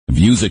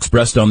views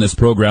expressed on this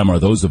program are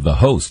those of the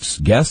hosts,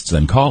 guests,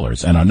 and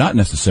callers, and are not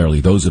necessarily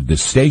those of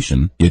this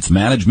station, its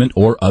management,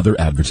 or other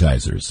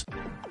advertisers.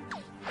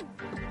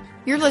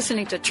 You're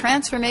listening to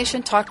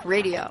Transformation Talk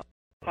Radio.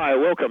 Hi,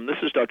 welcome. This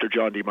is Dr.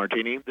 John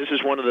DeMartini. This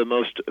is one of the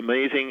most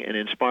amazing and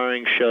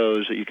inspiring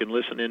shows that you can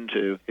listen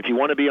into. If you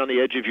want to be on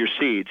the edge of your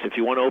seats, if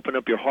you want to open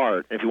up your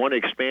heart, if you want to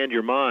expand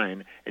your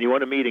mind, and you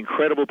want to meet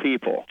incredible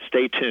people,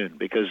 stay tuned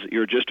because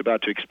you're just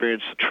about to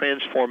experience a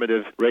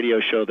transformative radio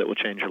show that will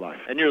change your life.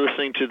 And you're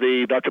listening to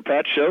the Dr.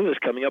 Pat Show that's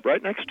coming up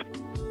right next.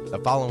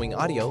 The following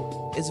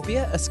audio is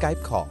via a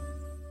Skype call.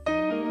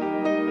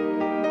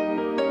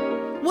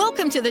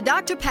 Welcome to the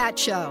Dr. Pat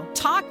Show.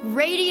 Talk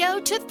radio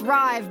to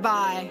thrive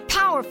by.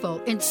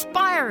 Powerful,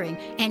 inspiring,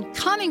 and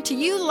coming to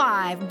you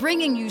live,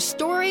 bringing you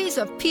stories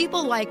of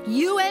people like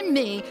you and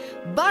me,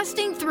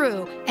 busting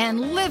through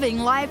and living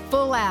life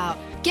full out.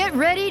 Get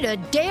ready to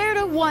dare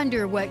to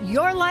wonder what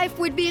your life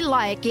would be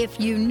like if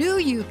you knew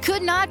you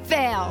could not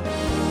fail.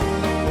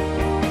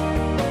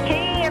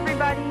 Hey,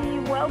 everybody.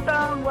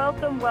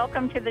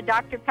 Welcome to the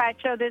Dr. Pat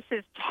Show. This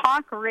is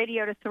Talk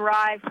Radio to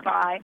Thrive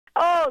by.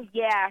 Oh,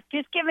 yeah,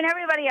 just giving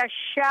everybody a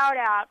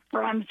shout-out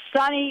from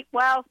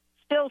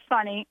still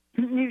sunny,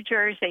 New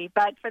Jersey.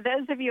 But for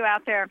those of you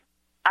out there,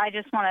 I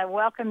just want to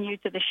welcome you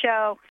to the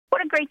show.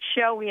 What a great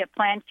show we have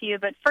planned for you.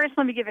 But first,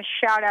 let me give a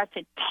shout-out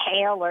to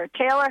Taylor.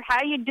 Taylor,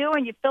 how you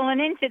doing? You're filling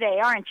in today,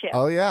 aren't you?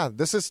 Oh, yeah.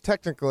 This is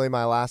technically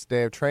my last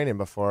day of training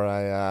before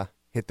I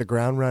hit the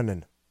ground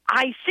running.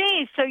 I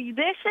see. So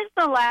this is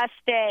the last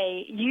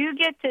day. You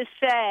get to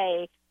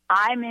say,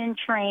 I'm in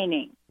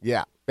training.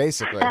 Yeah,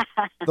 basically.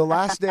 The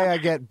last day I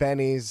get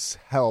Benny's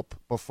help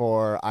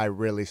before I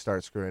really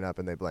start screwing up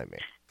and they blame me.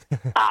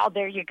 Oh,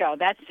 there you go.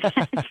 That's.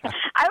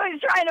 I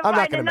was trying to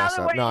find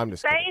another way to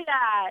say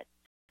that.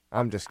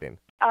 I'm just kidding.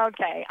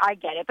 Okay, I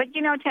get it. But,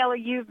 Taylor,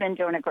 you've been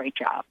doing a great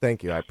job.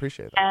 Thank you. I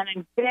appreciate that. And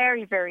I'm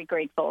very, very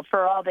grateful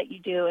for all that you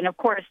do and, of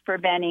course, for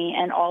Benny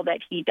and all that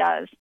he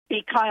does.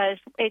 Because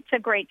it's a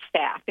great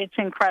staff. It's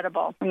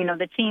incredible.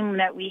 The team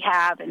that we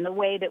have and the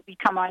way that we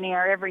come on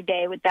air every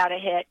day without a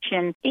hitch.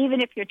 And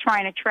even if you're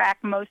trying to track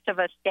most of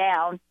us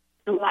down,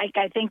 like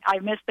I think I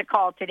missed the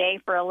call today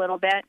for a little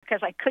bit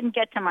because I couldn't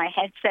get to my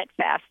headset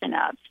fast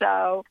enough.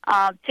 So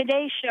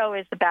today's show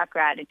is about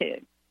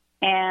gratitude.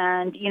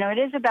 And, it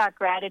is about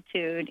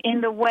gratitude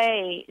in the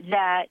way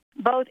that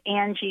both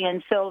Angie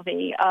and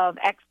Sylvie of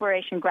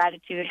Exploration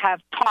Gratitude have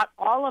taught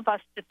all of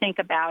us to think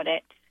about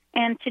it.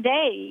 And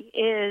today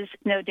is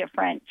no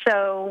different.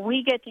 So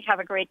we get to have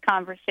a great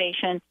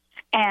conversation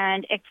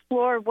and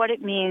explore what it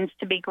means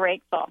to be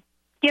grateful.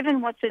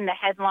 Given what's in the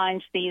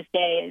headlines these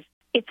days,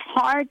 it's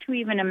hard to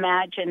even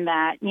imagine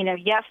that.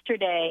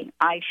 Yesterday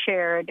I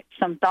shared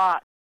some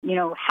thoughts,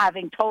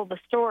 having told the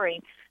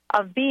story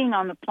of being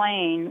on the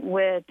plane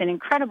with an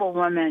incredible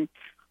woman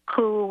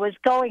who was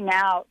going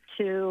out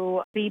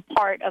to be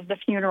part of the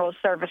funeral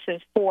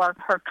services for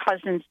her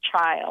cousin's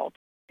child.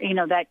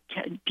 That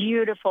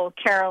beautiful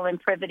Carolyn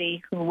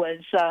Privity, who was,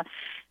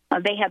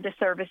 they had the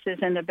services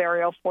and the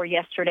burial for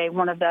yesterday,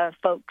 one of the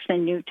folks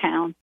in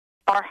Newtown.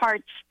 Our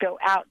hearts go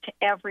out to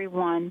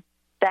everyone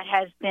that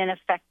has been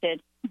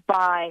affected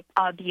by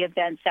the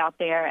events out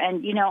there.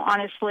 And,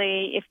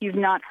 honestly, if you've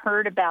not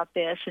heard about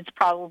this, it's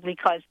probably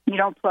because you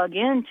don't plug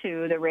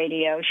into the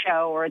radio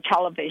show or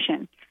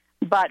television.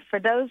 But for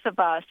those of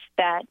us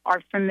that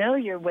are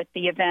familiar with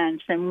the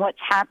events and what's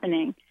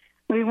happening,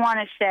 we want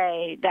to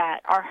say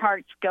that our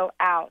hearts go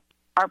out,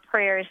 our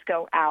prayers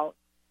go out,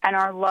 and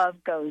our love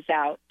goes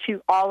out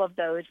to all of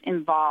those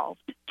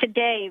involved.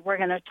 Today, we're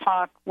going to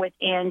talk with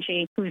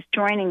Angie, who's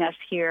joining us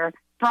here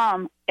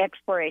from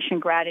Exploration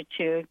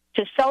Gratitude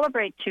to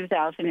celebrate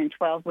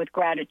 2012 with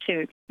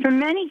gratitude. For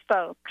many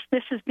folks,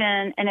 this has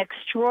been an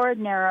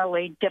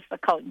extraordinarily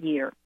difficult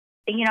year.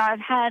 I've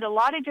had a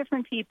lot of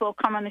different people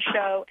come on the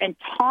show and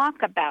talk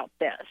about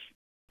this.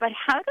 But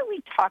how do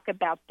we talk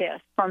about this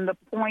from the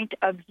point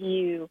of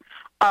view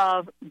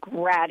of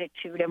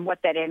gratitude and what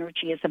that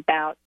energy is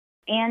about?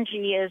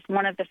 Angie is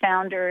one of the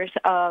founders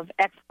of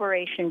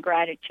Exploration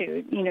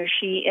Gratitude.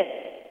 She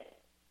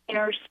is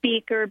a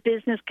speaker,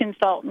 business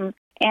consultant,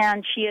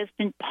 and she has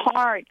been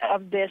part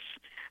of this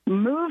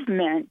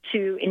movement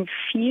to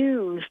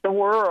infuse the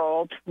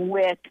world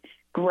with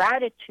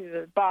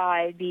gratitude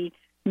by the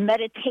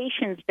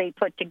meditations they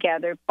put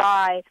together,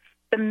 by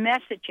the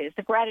messages,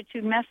 the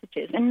gratitude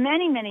messages, and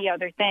many, many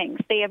other things.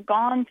 They have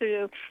gone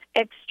through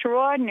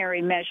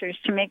extraordinary measures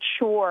to make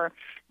sure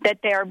that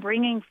they are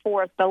bringing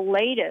forth the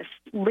latest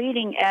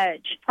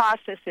leading-edge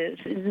processes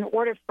in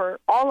order for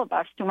all of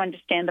us to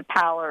understand the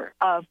power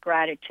of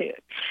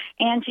gratitude.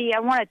 Angie, I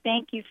want to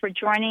thank you for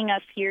joining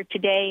us here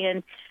today,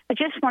 and I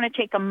just want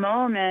to take a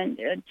moment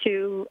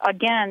to,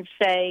 again,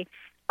 say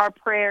our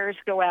prayers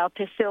go out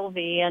to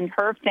Sylvie and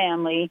her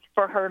family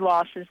for her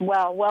loss as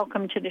well.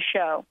 Welcome to the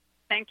show.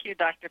 Thank you,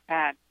 Dr.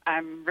 Pat.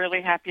 I'm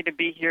really happy to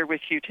be here with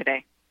you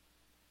today.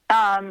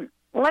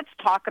 Let's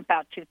talk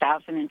about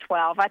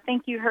 2012. I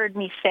think you heard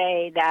me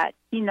say that,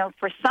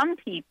 for some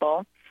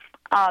people,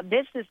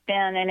 this has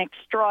been an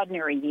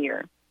extraordinary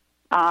year.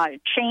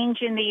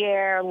 change in the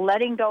air,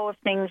 letting go of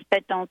things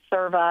that don't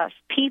serve us,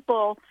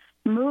 people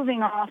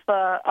moving off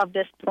of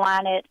this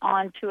planet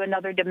onto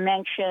another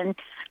dimension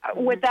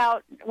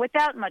without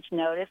much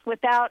notice,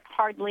 without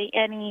hardly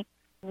any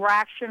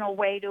rational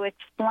way to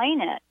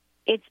explain it.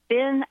 It's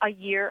been a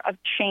year of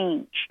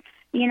change.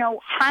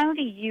 How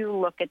do you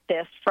look at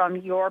this from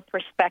your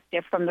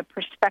perspective, from the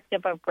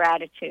perspective of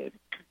gratitude?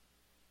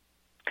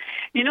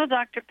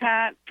 Dr.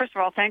 Pat, first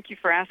of all, thank you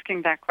for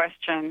asking that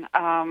question.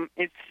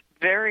 It's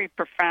very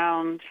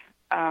profound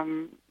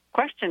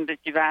question that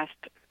you've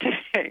asked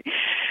today.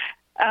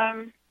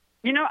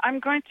 I'm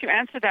going to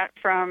answer that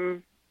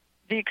from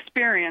the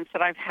experience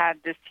that I've had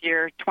this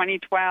year.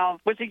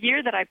 2012 was a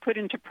year that I put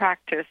into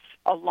practice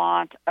a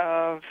lot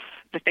of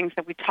the things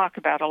that we talk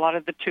about, a lot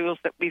of the tools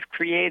that we've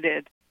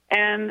created.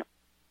 And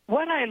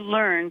what I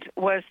learned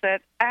was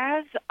that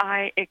as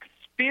I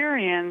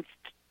experienced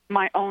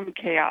my own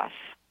chaos,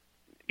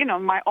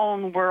 my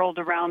own world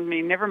around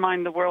me, never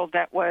mind the world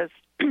that was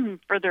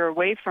further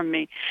away from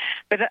me,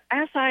 but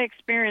as I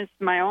experienced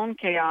my own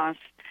chaos,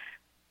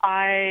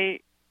 I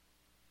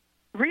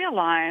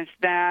realized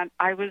that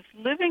I was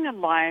living a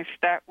life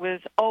that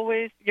was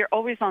you're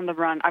always on the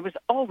run. I was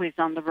always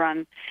on the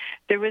run.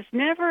 There was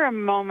never a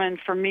moment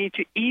for me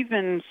to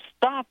even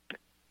stop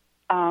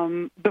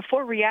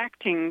before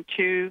reacting,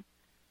 to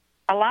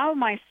allow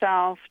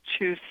myself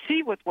to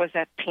see what was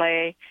at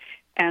play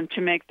and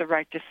to make the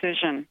right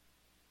decision.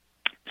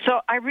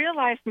 So I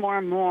realized more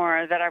and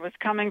more that I was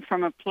coming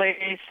from a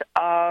place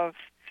of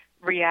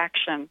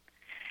reaction.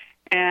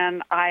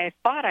 And I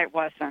thought I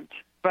wasn't,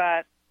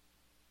 but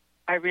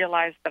I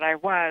realized that I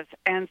was.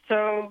 And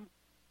so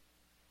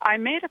I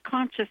made a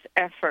conscious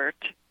effort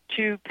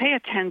to pay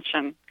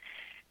attention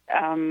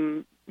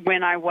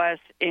when I was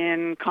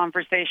in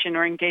conversation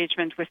or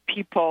engagement with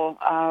people,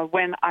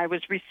 when I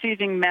was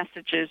receiving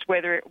messages,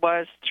 whether it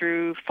was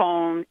through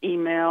phone,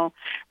 email,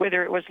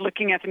 whether it was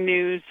looking at the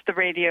news, the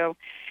radio,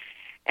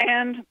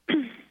 and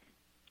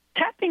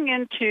tapping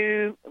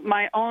into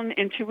my own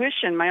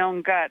intuition, my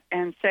own gut,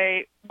 and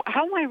say,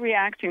 how am I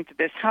reacting to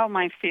this? How am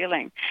I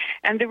feeling?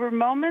 And there were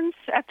moments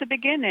at the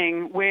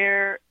beginning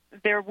where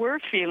there were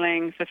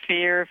feelings of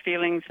fear,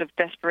 feelings of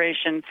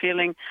desperation,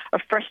 feeling of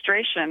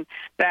frustration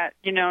that,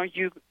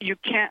 you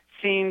can't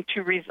seem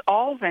to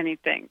resolve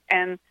anything.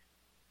 And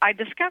I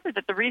discovered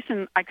that the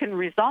reason I couldn't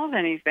resolve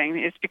anything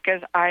is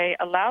because I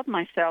allowed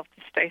myself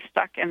to stay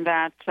stuck in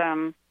that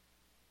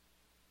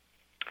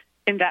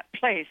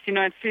place.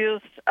 It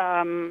feels,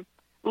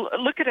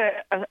 look at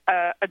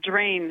a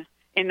drain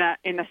in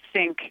a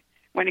sink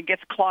when it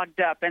gets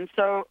clogged up. And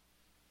so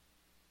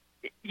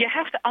you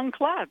have to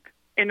unclog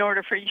in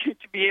order for you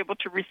to be able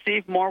to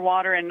receive more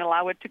water and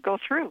allow it to go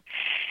through.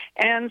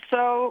 And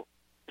so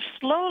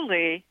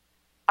slowly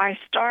I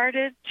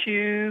started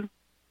to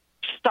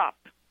stop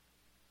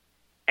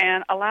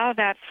and allow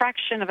that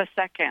fraction of a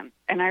second,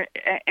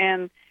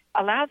 and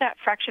allow that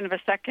fraction of a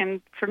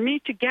second for me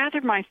to gather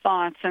my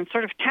thoughts and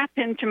sort of tap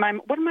into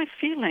what am I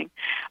feeling?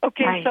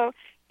 Okay, right. So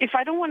if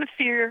I don't want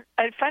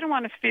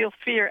to feel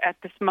fear at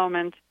this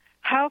moment,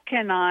 how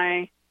can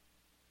I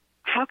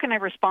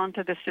respond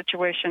to this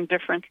situation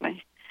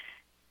differently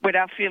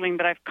without feeling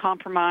that I've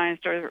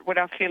compromised or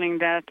without feeling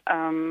that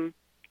I'm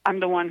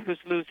the one who's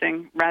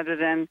losing, rather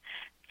than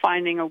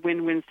finding a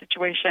win-win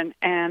situation?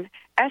 And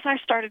as I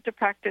started to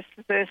practice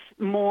this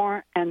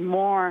more and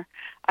more,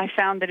 I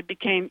found that it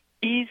became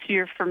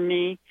easier for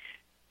me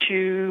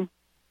to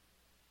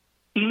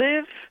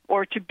live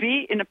or to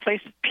be in a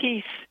place of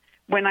peace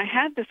when I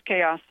had this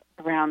chaos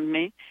around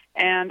me,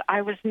 and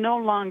I was no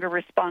longer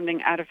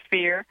responding out of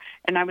fear,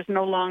 and I was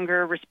no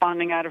longer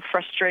responding out of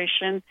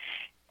frustration.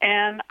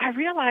 And I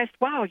realized,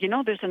 wow,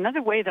 there's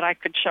another way that I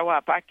could show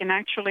up. I can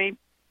actually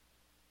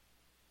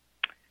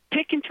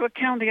take into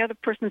account the other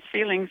person's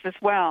feelings as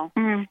well.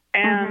 Mm-hmm.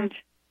 And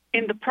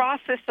in the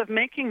process of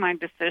making my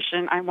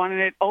decision, I wanted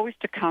it always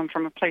to come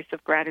from a place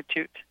of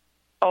gratitude,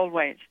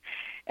 always.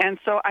 And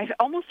so I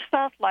almost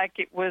felt like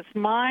it was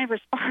my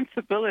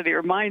responsibility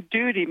or my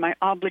duty, my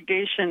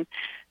obligation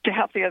to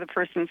help the other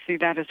person see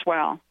that as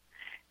well.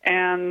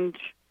 And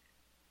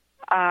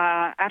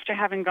after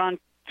having gone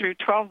through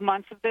 12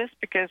 months of this,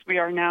 because we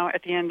are now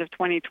at the end of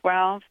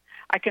 2012,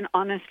 I can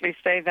honestly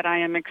say that I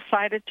am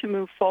excited to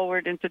move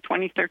forward into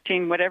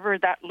 2013, whatever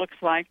that looks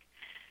like,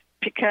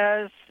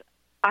 because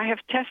I have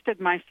tested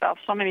myself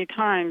so many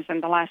times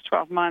in the last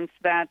 12 months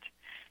that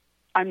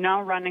I'm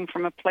now running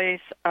from a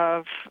place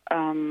of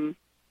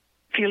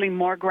feeling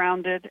more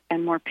grounded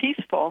and more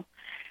peaceful.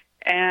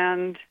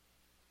 And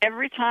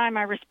every time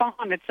I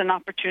respond, it's an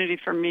opportunity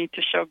for me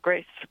to show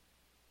grace.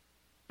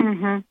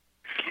 Mm-hmm.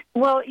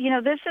 Well,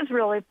 this is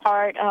really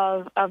part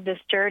of this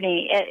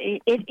journey.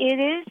 It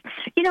is,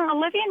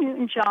 Olivia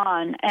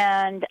Newton-John,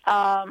 and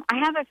I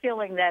have a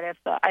feeling that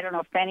I don't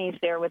know if Benny's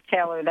there with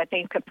Taylor, that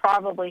they could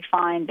probably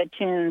find the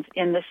tunes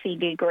in the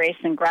CD Grace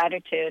and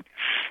Gratitude.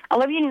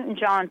 Olivia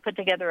Newton-John put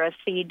together a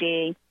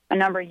CD a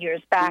number of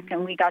years back,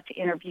 and we got to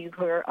interview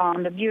her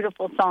on the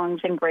beautiful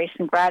songs in Grace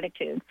and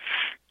Gratitude.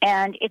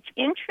 And it's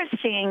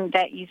interesting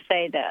that you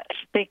say this,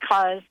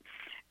 because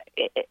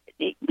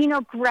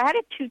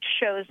gratitude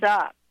shows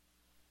up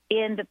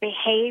in the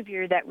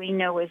behavior that we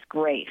know as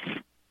grace,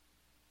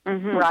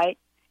 right?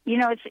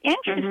 It's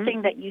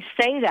interesting that you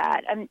say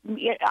that.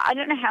 I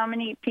don't know how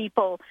many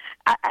people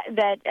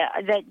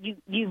that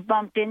you've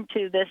bumped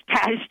into this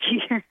past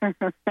year,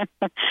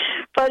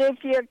 but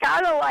if you're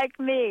kind of like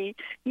me,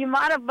 you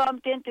might have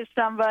bumped into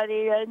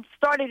somebody and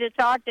started to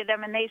talk to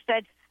them, and they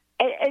said,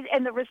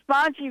 and the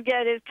response you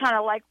get is kind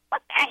of like,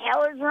 "What the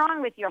hell is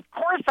wrong with you? Of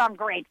course I'm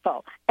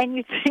grateful." And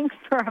you think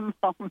for a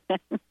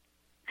moment.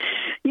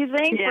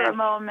 For a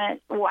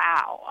moment,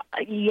 wow,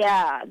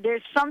 yeah,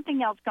 there's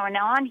something else going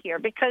on here,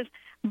 because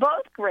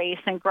both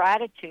grace and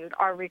gratitude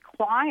are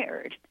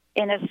required,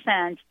 in a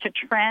sense, to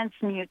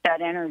transmute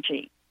that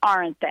energy,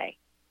 aren't they?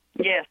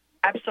 Yes,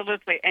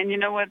 absolutely. And you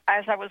know what?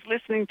 As I was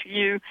listening to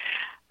you,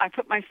 I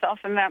put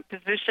myself in that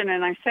position,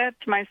 and I said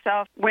to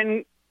myself,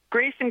 when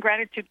grace and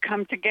gratitude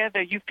come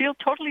together, you feel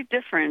totally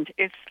different.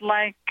 It's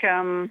like,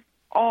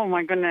 oh,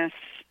 my goodness,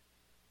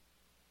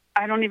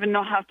 I don't even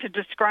know how to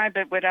describe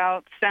it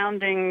without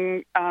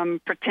sounding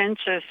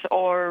pretentious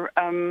or,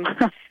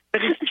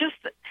 but it's just,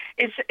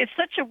 it's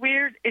such a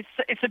weird,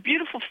 it's a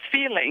beautiful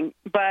feeling,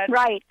 but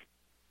right.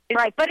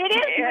 But it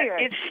is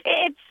weird.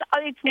 It's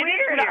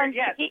weird.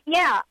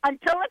 Yes.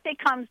 Until it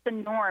becomes the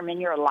norm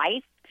in your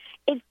life,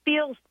 it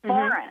feels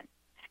foreign.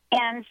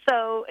 And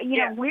so,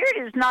 weird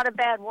is not a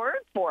bad word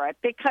for it,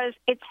 because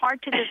it's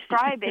hard to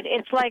describe it.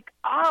 It's like,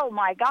 oh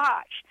my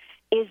gosh,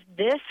 is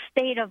this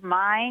state of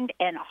mind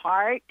and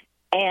heart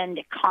and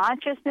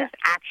consciousness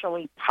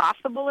actually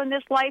possible in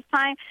this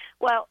lifetime?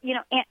 Well,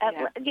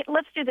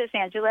 let's do this,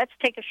 Angie. Let's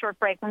take a short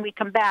break. When we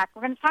come back,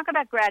 we're going to talk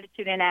about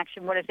gratitude in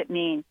action. What does it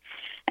mean?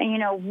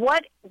 And,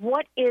 what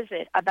is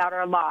it about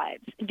our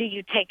lives? Do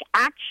you take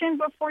action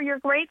before you're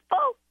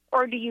grateful?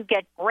 Or do you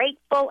get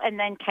grateful and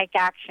then take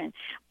action?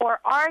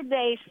 Or are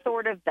they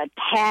sort of the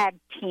tag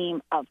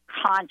team of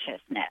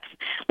consciousness?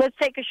 Let's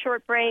take a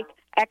short break.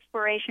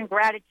 Exploration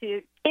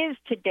Gratitude is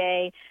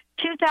today,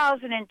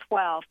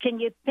 2012.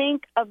 Can you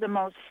think of the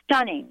most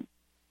stunning,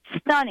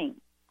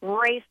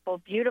 graceful,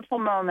 beautiful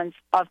moments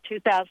of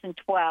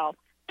 2012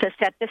 to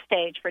set the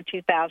stage for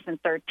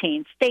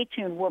 2013? Stay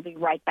tuned. We'll be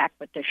right back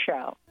with the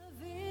show.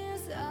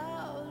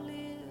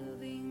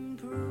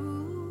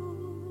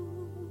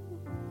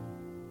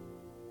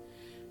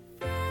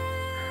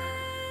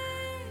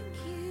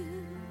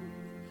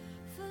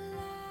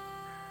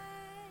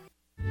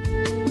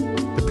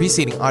 The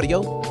preceding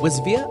audio was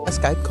via a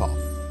Skype call.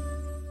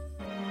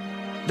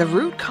 The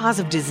root cause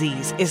of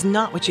disease is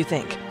not what you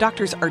think.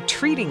 Doctors are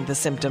treating the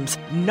symptoms,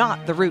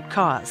 not the root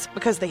cause,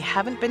 because they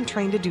haven't been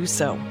trained to do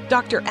so.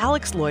 Dr.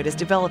 Alex Lloyd has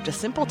developed a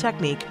simple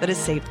technique that has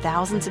saved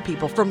thousands of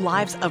people from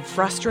lives of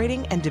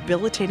frustrating and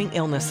debilitating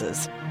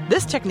illnesses.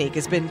 This technique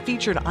has been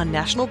featured on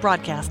national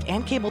broadcast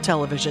and cable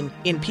television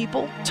in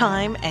People,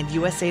 Time, and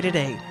USA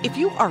Today. If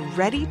you are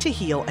ready to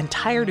heal and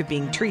tired of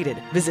being treated,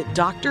 visit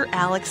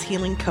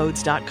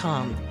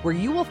dralexhealingcodes.com, where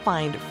you will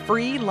find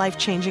free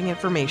life-changing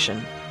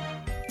information.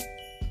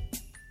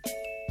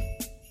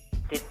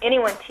 Did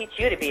anyone teach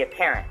you to be a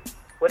parent?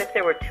 What if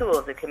there were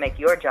tools that could make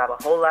your job a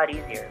whole lot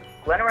easier?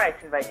 Glenn Rice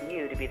invites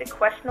you to be the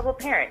questionable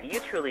parent you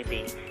truly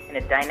be in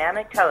a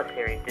dynamic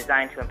teleseries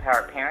designed to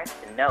empower parents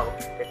to know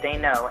that they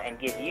know and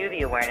give you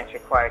the awareness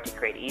required to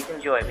create ease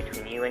and joy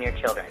between you and your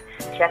children.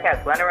 Check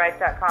out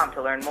glennarice.com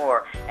to learn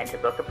more and to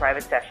book a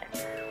private session.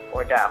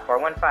 Or dial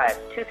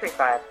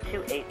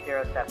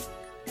 415-235-2807.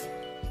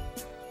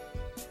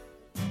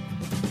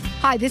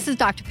 Hi, this is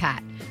Dr.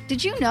 Pat.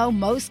 Did you know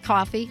most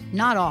coffee,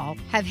 not all,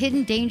 have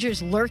hidden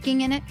dangers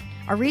lurking in it?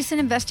 A recent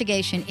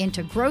investigation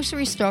into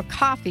grocery store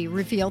coffee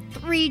revealed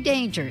 3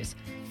 dangers.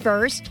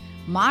 First,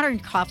 modern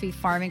coffee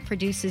farming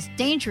produces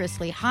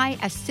dangerously high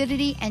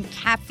acidity and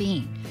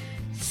caffeine.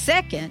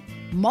 Second,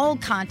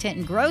 mold content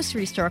in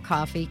grocery store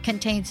coffee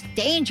contains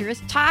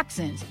dangerous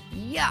toxins.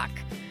 Yuck!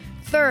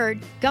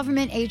 Third,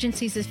 government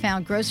agencies have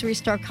found grocery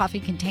store coffee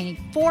containing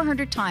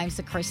 400 times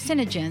the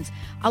carcinogens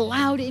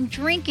allowed in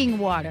drinking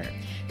water.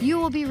 You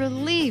will be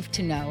relieved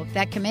to know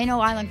that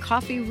Camino Island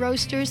Coffee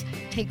Roasters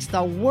takes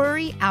the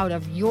worry out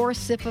of your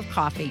sip of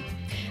coffee.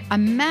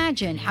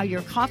 Imagine how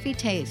your coffee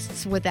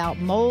tastes without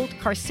mold,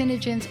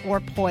 carcinogens, or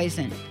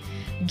poison.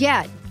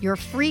 Get your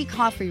free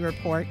coffee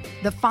report,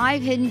 The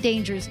 5 Hidden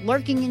Dangers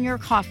Lurking in Your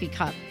Coffee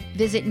Cup.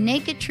 Visit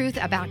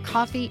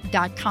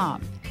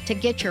nakedtruthaboutcoffee.com to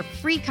get your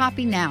free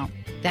copy now.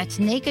 That's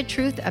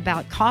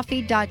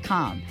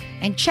nakedtruthaboutcoffee.com.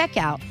 And check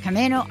out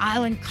Camino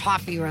Island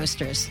Coffee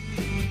Roasters.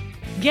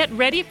 Get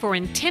ready for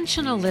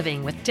Intentional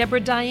Living with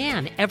Deborah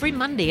Diane every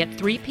Monday at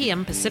 3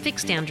 p.m. Pacific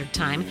Standard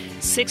Time,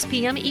 6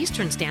 p.m.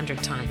 Eastern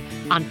Standard Time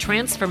on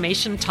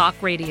Transformation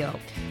Talk Radio.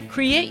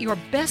 Create your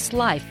best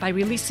life by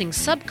releasing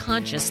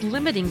subconscious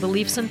limiting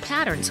beliefs and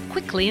patterns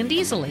quickly and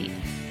easily.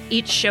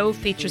 Each show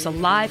features a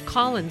live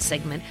call-in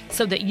segment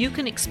so that you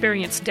can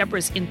experience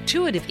Deborah's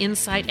intuitive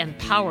insight and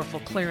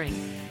powerful clearing.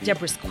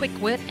 Deborah's quick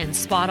wit and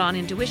spot-on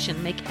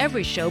intuition make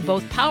every show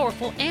both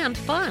powerful and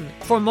fun.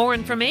 For more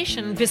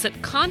information,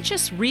 visit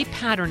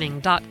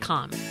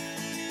consciousrepatterning.com.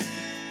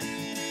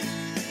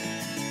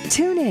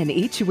 Tune in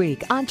each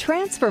week on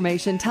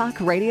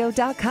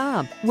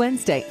TransformationTalkRadio.com,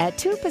 Wednesday at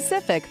 2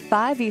 Pacific,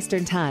 5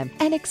 Eastern Time,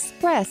 and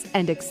express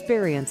and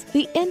experience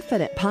the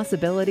infinite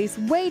possibilities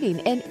waiting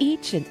in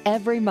each and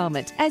every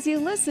moment as you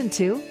listen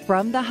to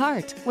From the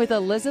Heart with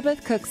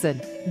Elizabeth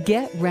Cookson.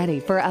 Get ready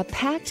for a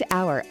packed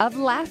hour of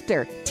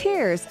laughter,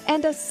 tears,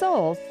 and a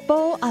soul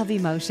full of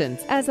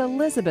emotions as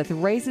Elizabeth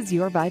raises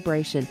your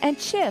vibration and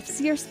shifts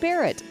your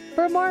spirit.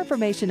 For more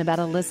information about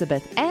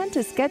Elizabeth and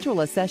to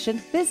schedule a session,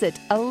 visit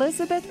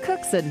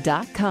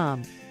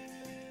elizabethcookson.com.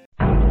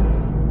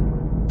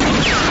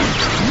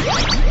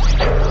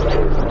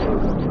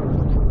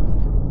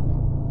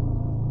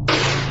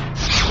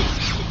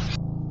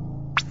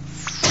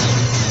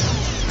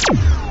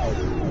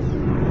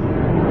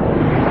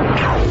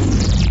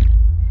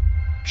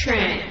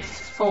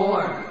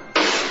 Transform.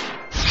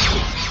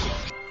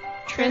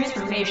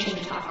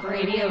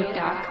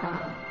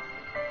 TransformationTalkRadio.com.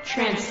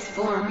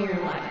 Transform your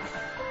life.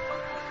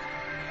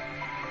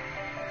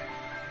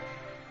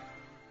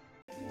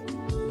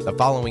 The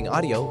following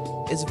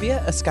audio is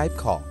via a Skype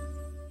call.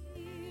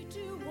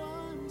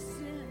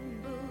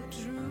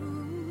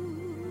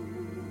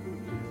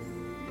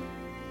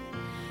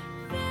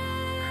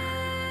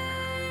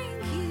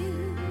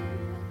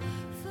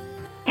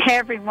 Hey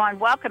everyone,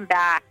 welcome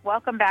back.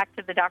 Welcome back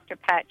to the Dr.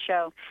 Pat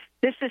Show.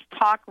 This is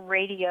Talk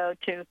Radio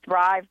to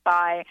Thrive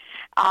By.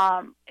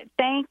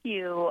 Thank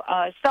you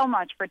so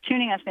much for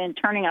tuning us in,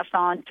 turning us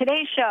on.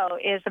 Today's show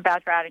is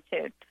about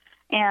gratitude.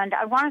 And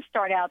I want to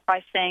start out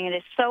by saying it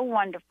is so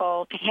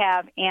wonderful to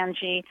have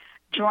Angie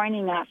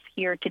joining us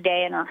here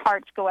today, and our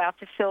hearts go out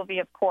to Sylvie,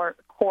 of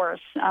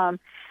course.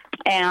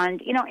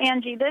 And, you know,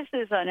 Angie, this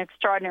is an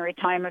extraordinary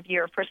time of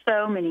year for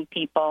so many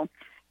people.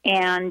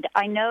 And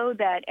I know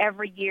that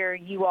every year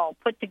you all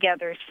put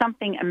together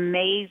something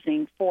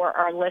amazing for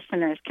our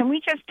listeners. Can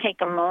we just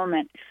take a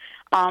moment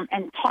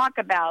and talk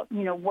about,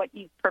 you know, what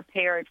you've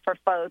prepared for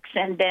folks,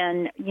 and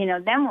then, you know,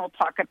 then we'll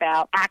talk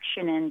about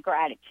action and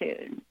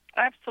gratitude.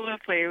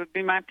 Absolutely. It would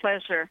be my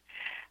pleasure.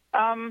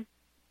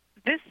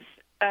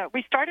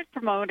 We started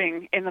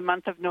promoting in the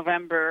month of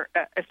November,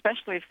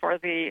 especially for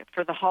the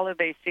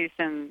holiday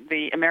season,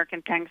 the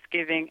American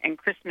Thanksgiving and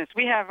Christmas.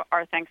 We have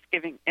our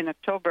Thanksgiving in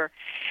October.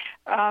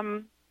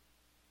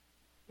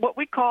 What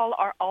we call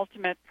our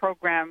ultimate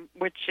program,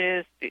 which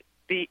is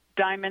the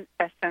Diamond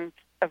Essence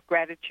of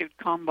Gratitude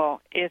combo.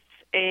 It's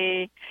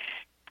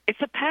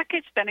a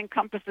package that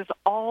encompasses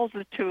all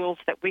the tools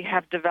that we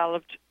have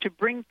developed to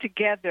bring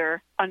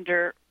together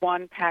under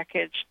one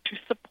package to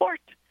support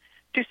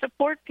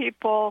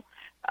people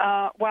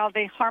while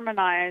they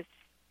harmonize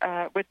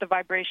with the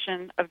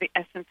vibration of the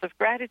essence of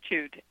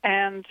gratitude.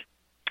 And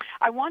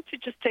I want to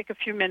just take a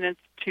few minutes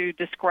to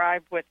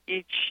describe what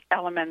each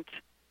element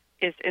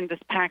is in this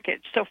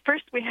package. So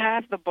first we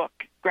have the book,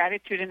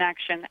 Gratitude in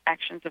Action,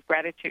 Actions of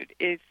Gratitude.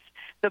 It's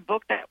the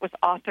book that was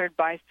authored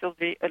by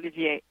Sylvie,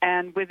 Olivier.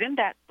 And within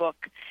that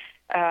book,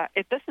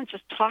 it doesn't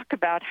just talk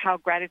about how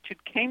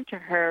gratitude came to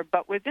her,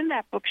 but within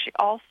that book she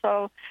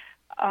also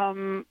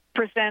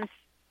presents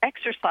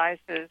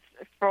exercises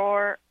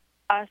for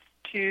us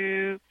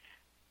to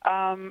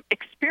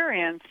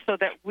experience so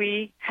that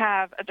we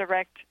have a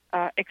direct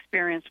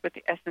experience with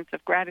the essence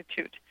of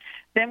gratitude.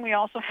 Then we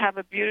also have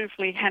a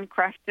beautifully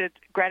handcrafted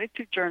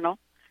gratitude journal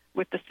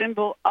with the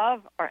symbol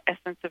of our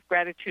essence of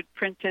gratitude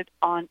printed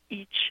on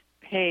each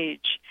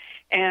page.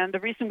 And the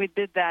reason we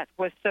did that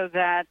was so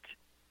that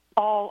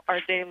all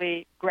our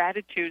daily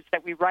gratitudes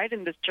that we write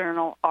in this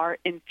journal are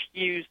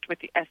infused with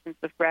the essence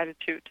of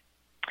gratitude.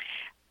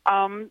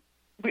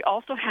 We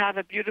also have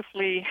a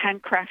beautifully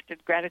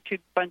handcrafted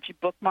gratitude bungee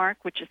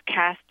bookmark, which is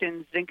cast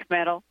in zinc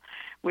metal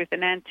with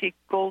an antique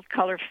gold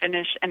color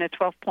finish and a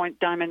 12-point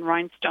diamond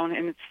rhinestone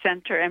in its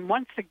center. And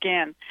once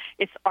again,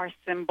 it's our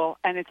symbol,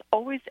 and it's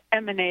always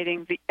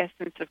emanating the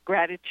essence of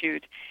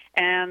gratitude.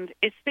 And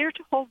it's there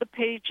to hold the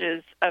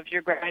pages of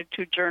your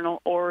gratitude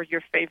journal or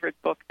your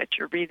favorite book that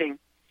you're reading.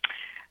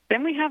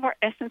 Then we have our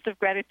Essence of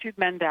Gratitude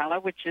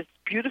mandala, which is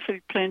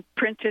beautifully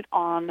printed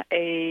on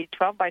a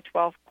 12 by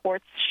 12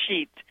 quartz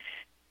sheet,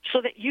 so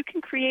that you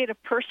can create a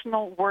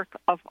personal work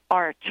of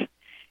art.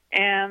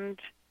 And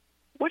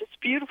what is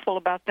beautiful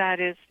about that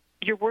is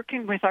you're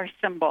working with our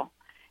symbol.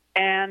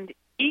 And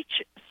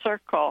each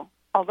circle,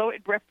 although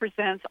it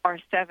represents our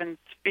 7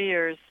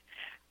 spheres,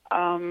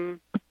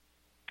 in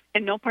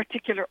no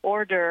particular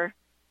order,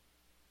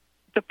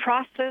 the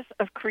process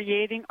of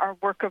creating our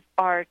work of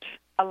art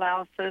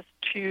allows us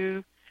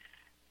to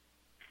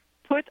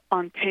put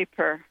on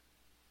paper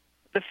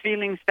the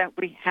feelings that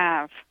we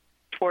have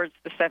towards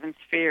the 7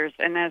 spheres.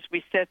 And as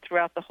we said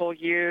throughout the whole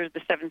year, the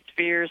 7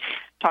 spheres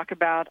talk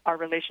about our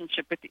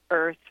relationship with the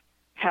earth,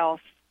 health,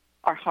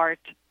 our heart,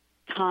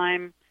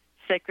 time,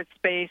 sacred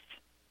space,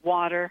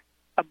 water,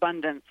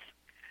 abundance.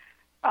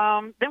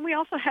 Then we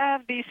also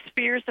have these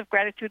Spheres of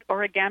Gratitude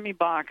origami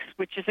box,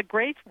 which is a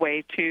great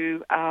way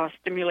to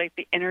stimulate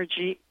the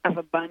energy of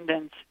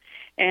abundance.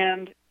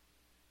 And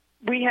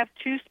we have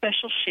 2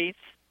 special sheets,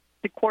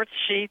 the quartz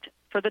sheet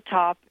for the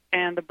top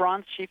and the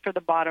bronze sheet for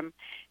the bottom.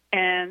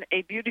 and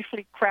a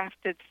beautifully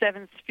crafted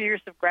 7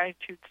 Spheres of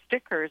Gratitude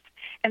stickers.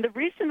 And the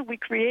reason we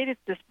created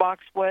this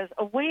box was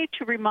a way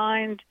to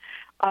remind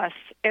us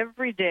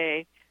every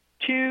day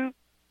to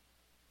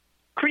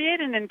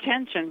create an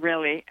intention,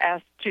 really,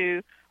 as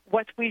to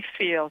what we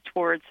feel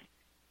towards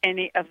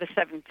any of the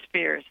 7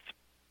 spheres.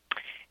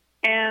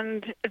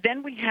 And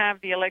then we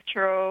have the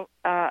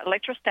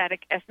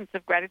electrostatic essence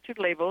of gratitude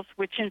labels,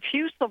 which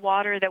infuse the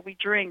water that we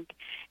drink,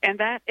 and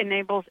that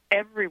enables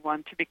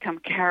everyone to become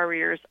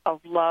carriers of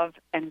love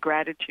and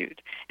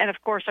gratitude. And,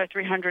 of course, our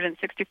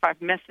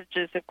 365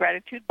 messages of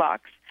gratitude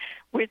box,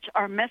 which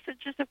are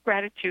messages of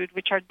gratitude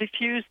which are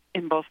diffused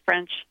in both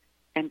French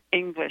and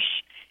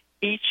English,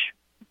 each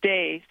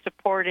day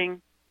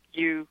supporting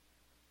you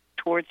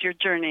towards your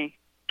journey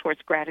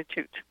towards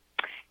gratitude.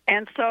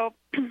 And so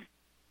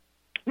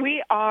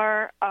we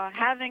are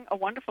having a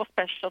wonderful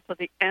special to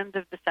the end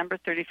of December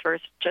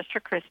 31st, just for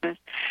Christmas,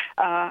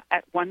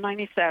 at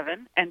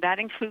 $197, and that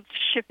includes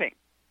shipping.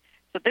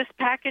 So this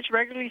package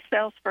regularly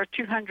sells for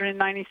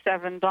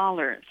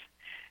 $297.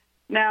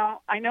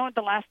 Now, I know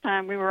the last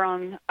time we were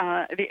on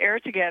the air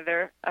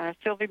together,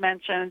 Sylvie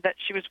mentioned that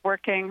she was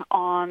working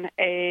on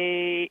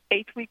a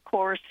 8-week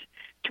course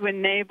to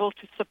enable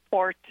to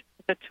support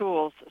the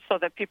tools so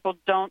that people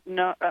don't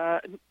know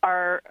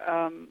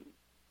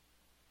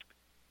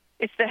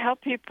it's to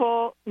help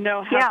people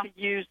know how to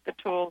use the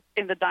tools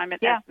in the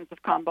Diamond Essence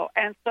of Combo.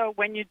 And so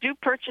when you do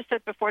purchase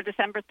it before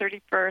December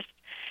 31st,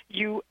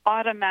 you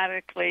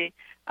automatically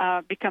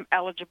become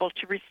eligible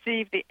to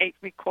receive the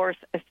 8-week course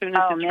as soon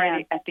as it's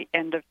ready at the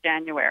end of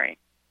January.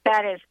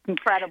 That is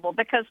incredible,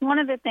 because one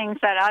of the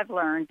things that I've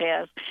learned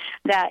is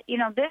that,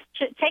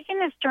 taking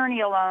this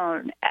journey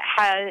alone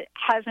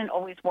hasn't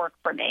always worked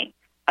for me,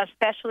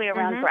 especially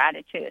around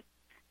gratitude.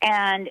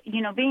 And,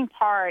 being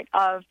part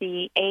of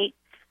the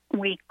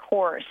 8-week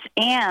course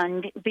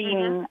and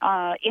being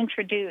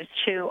introduced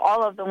to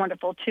all of the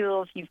wonderful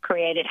tools you've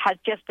created has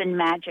just been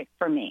magic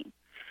for me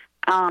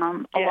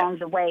along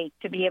the way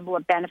to be able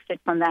to benefit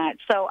from that.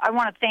 So I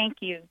want to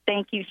thank you.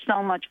 Thank you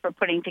so much for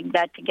putting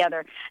that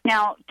together.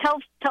 Now,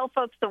 tell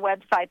folks the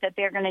website that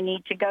they're going to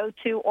need to go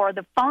to or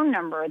the phone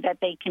number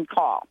that they can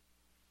call.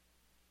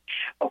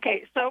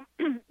 Okay, so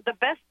the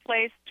best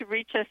place to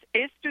reach us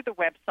is through the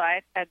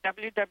website at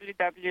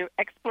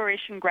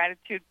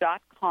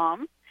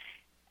www.explorationgratitude.com.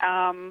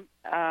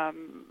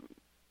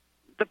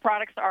 The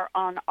products are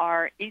on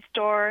our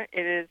e-store.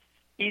 It is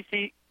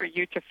easy for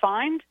you to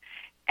find.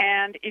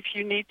 And if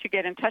you need to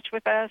get in touch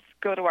with us,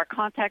 go to our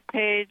contact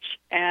page,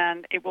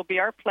 and it will be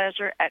our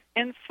pleasure at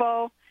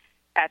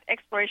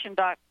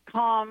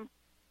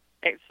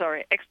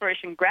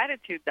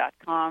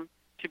explorationgratitude.com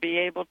to be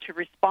able to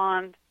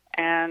respond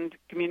and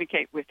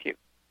communicate with you.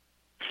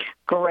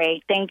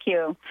 Great, thank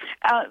you.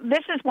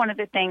 This is one of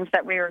the things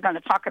that we were going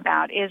to talk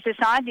about is this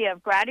idea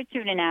of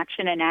gratitude in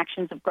action and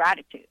actions of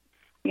gratitude.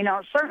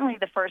 Certainly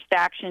the first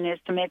action is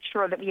to make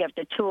sure that we have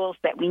the tools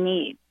that we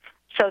need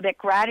so that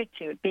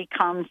gratitude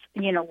becomes,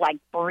 like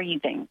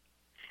breathing.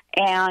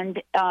 And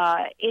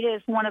it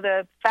is one of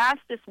the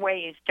fastest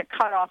ways to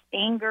cut off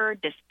anger,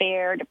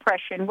 despair,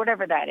 depression,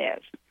 whatever that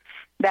is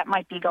that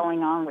might be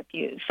going on with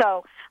you.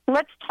 So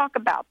let's talk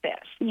about this.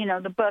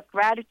 The book,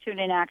 Gratitude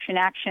in Action,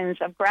 Actions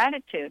of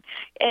Gratitude.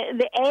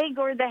 The egg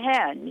or the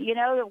hen,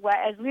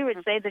 as we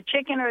would say, the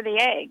chicken or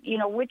the egg,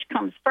 which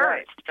comes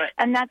first. Right.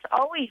 And that's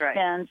always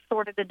been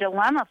sort of the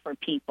dilemma for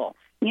people.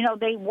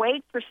 They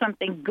wait for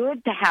something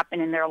good to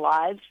happen in their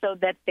lives so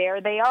that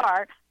there they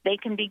are, they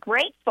can be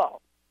grateful.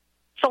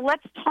 So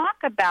let's talk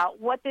about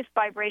what this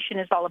vibration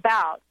is all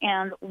about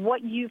and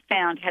what you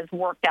found has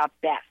worked out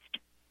best.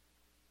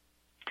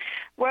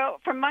 Well,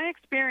 from my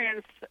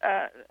experience,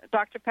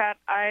 Dr. Pat,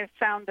 I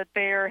found that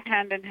they are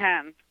hand in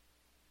hand.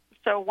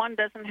 So one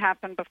doesn't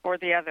happen before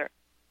the other.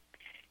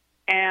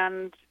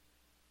 And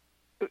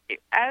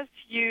as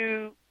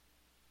you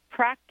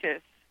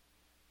practice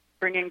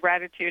bringing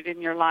gratitude in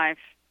your life,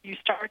 you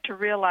start to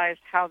realize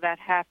how that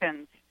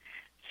happens.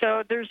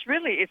 So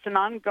it's an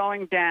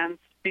ongoing dance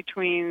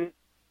between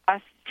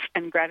us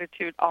and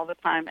gratitude all the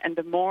time. And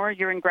the more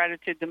you're in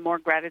gratitude, the more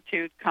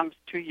gratitude comes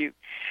to you.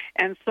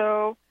 And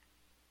so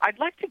I'd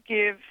like to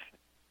give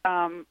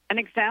an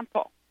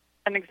example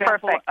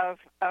Perfect.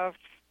 of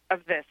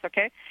this.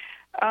 Okay.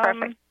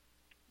 Perfect.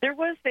 There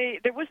was a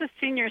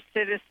senior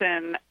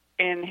citizen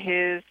in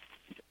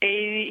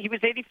he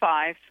was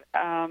 85.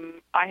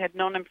 I had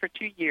known him for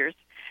 2 years.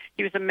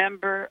 He was a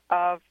member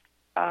of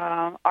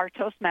our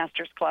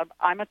Toastmasters Club.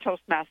 I'm a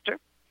Toastmaster,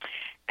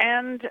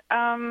 and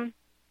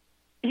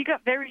he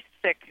got very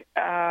sick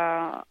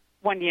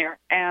one year,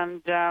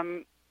 and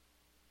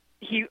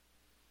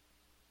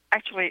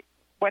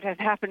what had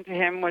happened to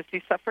him was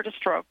he suffered a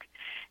stroke,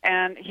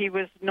 and he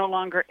was no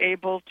longer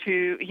able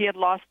to, he had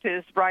lost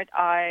his right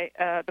eye,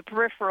 the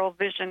peripheral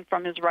vision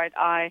from his right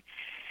eye.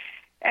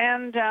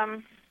 And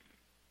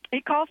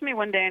he calls me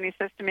one day and he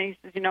says to me,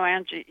 he says,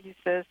 Angie, he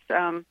says,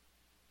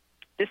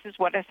 this is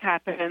what has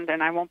happened,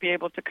 and I won't be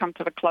able to come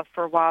to the club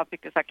for a while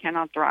because I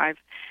cannot drive.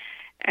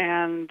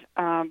 And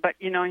but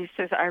he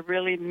says, I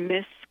really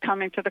miss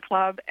coming to the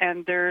club,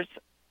 and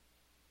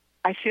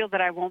I feel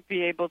that I won't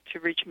be able to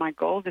reach my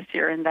goal this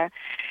year.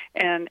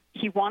 And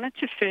he wanted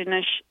to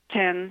finish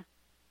 10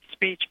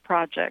 speech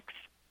projects.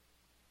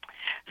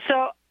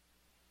 So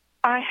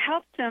I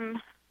helped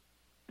him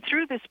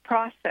through this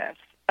process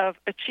of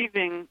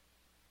achieving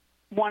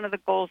one of the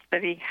goals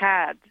that he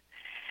had.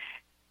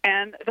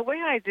 And the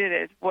way I did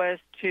it was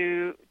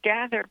to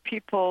gather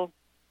people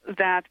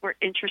that were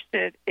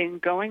interested in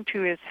going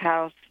to his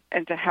house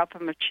and to help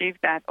him achieve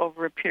that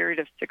over a period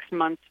of 6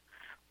 months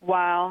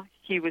while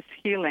he was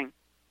healing.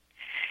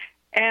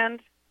 And,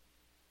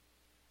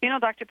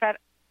 Dr. Pat,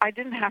 I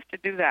didn't have to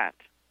do that.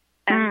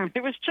 And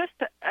there was just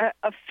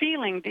a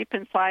feeling deep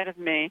inside of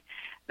me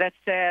that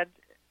said,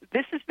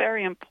 this is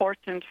very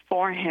important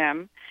for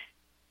him.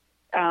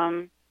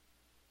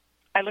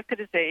 I looked at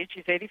his age.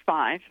 He's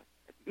 85.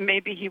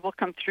 Maybe he will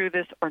come through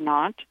this or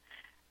not.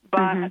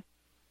 But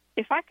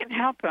if I can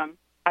help him,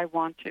 I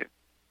want to.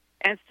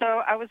 And so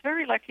I was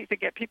very lucky to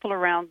get people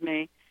around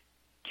me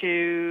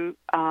to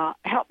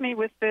help me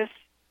with this.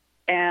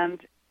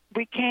 And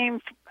we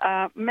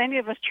many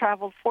of us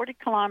traveled 40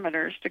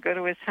 kilometers to go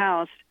to his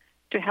house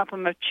to help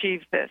him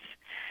achieve this.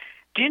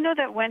 Do you know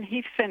that when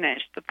he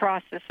finished the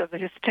process of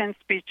his 10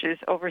 speeches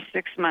over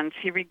 6 months,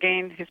 he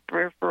regained his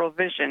peripheral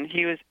vision?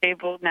 He was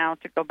able now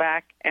to go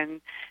back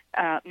and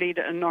lead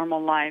a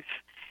normal life.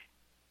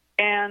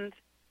 And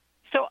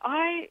so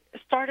I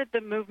started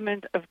the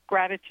movement of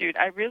gratitude.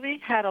 I really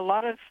had a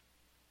lot of,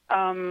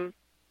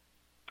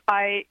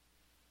 I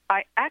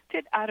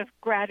acted out of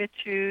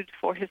gratitude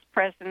for his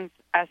presence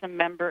as a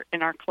member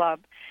in our club,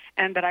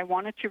 and that I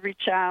wanted to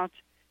reach out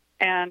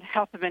and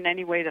help him in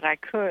any way that I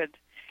could.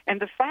 And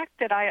the fact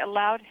that I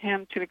allowed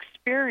him to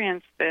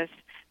experience this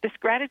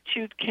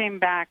gratitude came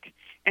back.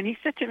 And he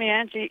said to me,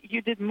 Angie,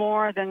 you did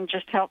more than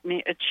just help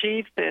me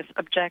achieve this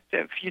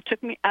objective. You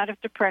took me out of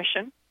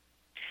depression.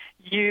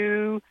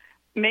 You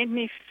made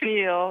me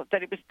feel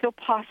that it was still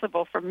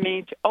possible for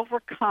me to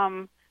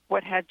overcome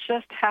what had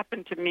just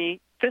happened to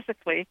me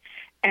physically.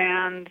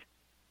 And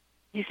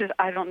he says,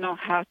 I don't know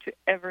how to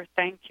ever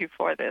thank you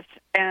for this.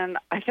 And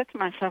I said to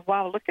myself,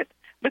 wow, look at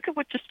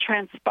what just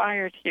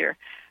transpired here.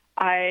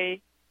 I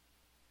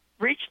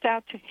reached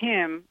out to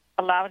him,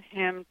 allowed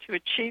him to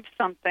achieve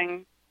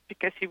something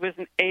because he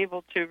wasn't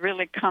able to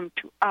really come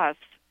to us.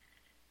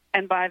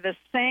 And by the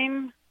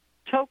same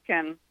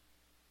token,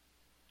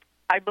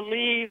 I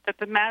believe that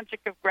the magic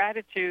of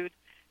gratitude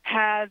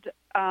had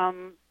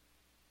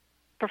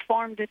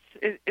performed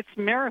its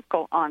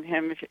miracle on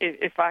him,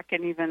 if I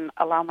can even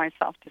allow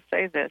myself to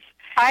say this.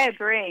 I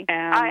agree.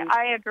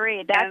 I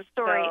agree. That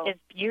story is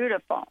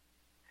beautiful.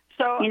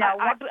 So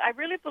I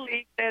really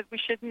believe that we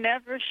should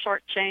never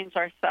shortchange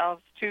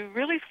ourselves, to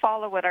really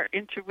follow what our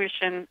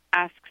intuition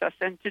asks us,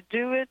 and to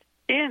do it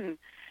in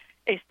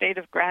a state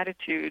of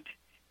gratitude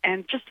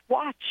and just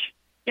watch.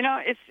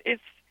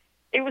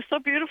 It was so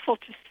beautiful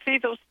to see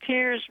those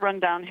tears run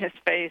down his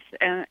face,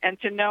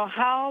 and to know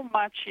how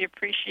much he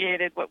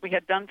appreciated what we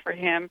had done for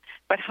him,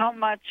 but how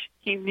much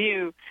he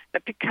knew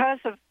that because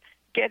of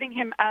getting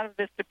him out of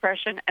this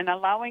depression and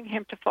allowing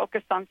him to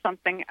focus on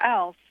something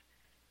else,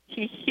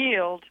 he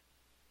healed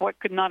what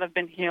could not have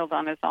been healed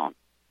on his own.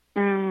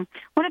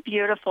 What a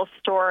beautiful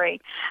story.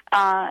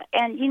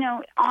 And,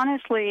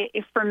 honestly,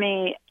 for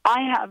me,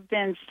 I have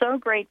been so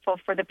grateful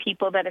for the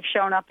people that have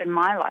shown up in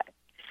my life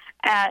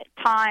at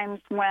times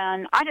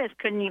when I just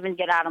couldn't even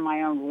get out of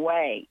my own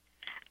way.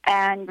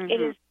 And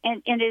it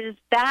is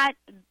that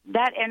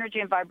energy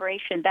and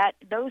vibration,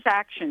 those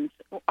actions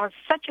are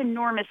such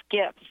enormous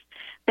gifts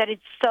that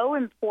it's so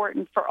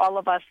important for all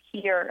of us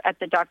here at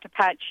the Dr.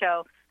 Pat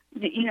Show,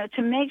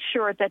 to make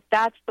sure that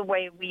that's the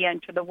way we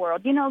enter the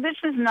world. This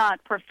is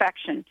not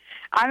perfection.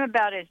 I'm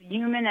about as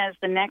human as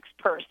the next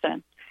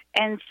person.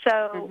 And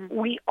so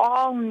we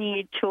all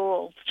need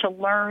tools to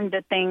learn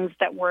the things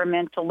that we're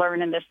meant to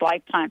learn in this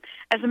lifetime.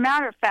 As a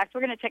matter of fact,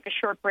 we're going to take a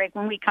short break.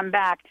 When we come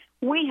back,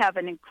 we have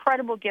an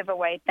incredible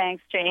giveaway,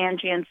 thanks to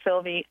Angie and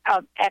Sylvie,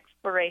 of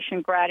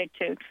Exploration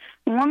Gratitude.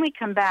 When we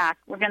come back,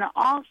 we're going to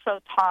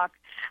also talk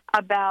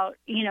about,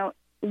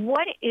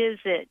 what is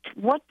it?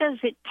 What does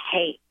it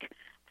take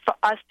for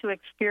us to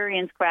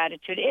experience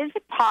gratitude? Is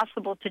it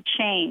possible to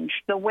change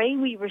the way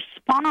we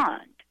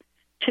respond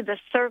to the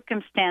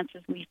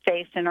circumstances we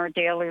face in our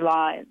daily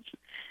lives?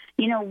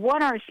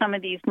 What are some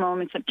of these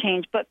moments of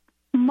change? But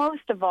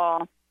most of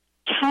all,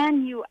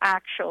 can you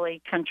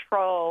actually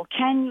control?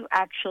 Can you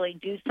actually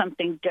do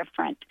something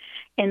different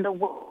in the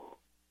world?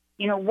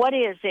 What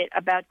is it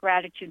about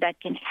gratitude that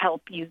can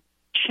help you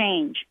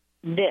change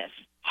this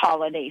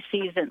holiday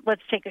season?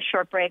 Let's take a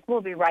short break.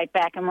 We'll be right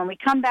back. And when we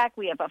come back,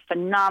 we have a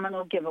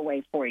phenomenal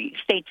giveaway for you.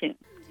 Stay tuned.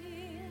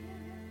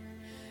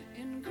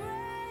 In grace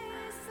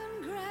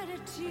and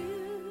gratitude,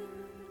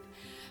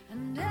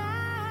 and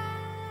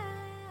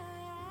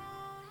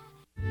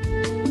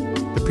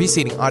The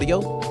preceding audio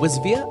was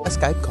via a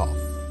Skype call.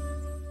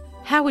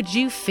 How would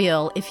you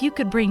feel if you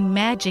could bring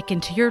magic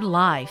into your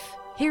life?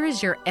 Here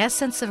is your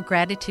Essence of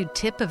Gratitude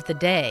tip of the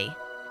day.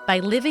 By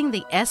living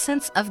the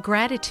essence of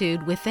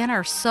gratitude within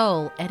our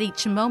soul at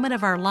each moment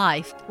of our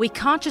life, we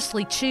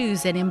consciously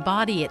choose and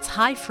embody its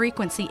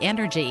high-frequency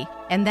energy,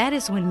 and that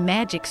is when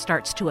magic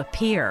starts to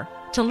appear.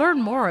 To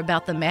learn more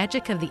about the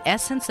magic of the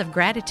essence of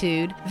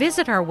gratitude,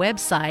 visit our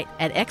website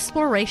at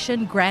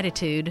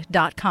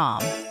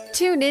explorationgratitude.com.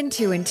 Tune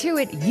into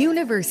Intuit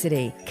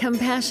University,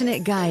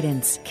 compassionate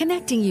guidance,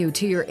 connecting you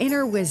to your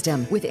inner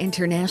wisdom with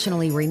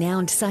internationally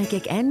renowned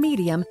psychic and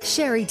medium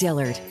Sherry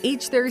Dillard.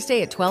 Each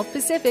Thursday at 12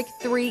 Pacific,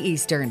 3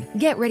 Eastern.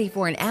 Get ready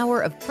for an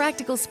hour of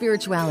practical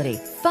spirituality,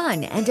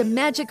 fun, and a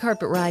magic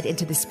carpet ride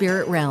into the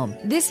spirit realm.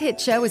 This hit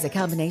show is a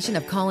combination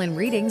of call-in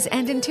readings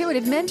and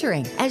intuitive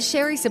mentoring, as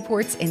Sherry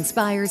supports,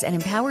 inspires, and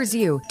empowers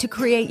you to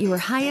create your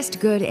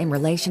highest good in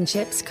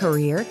relationships,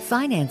 career,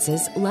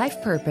 finances,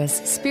 life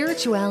purpose,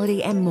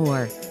 spirituality, and more.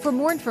 For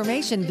more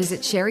information, visit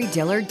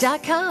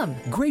SherryDillard.com.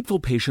 Grateful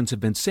patients have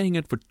been saying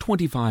it for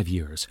 25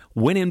 years.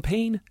 When in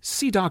pain,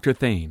 see Dr.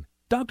 Thane.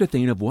 Dr.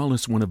 Thane of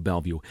Wellness One of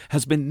Bellevue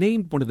has been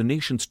named one of the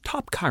nation's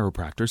top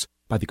chiropractors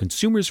by the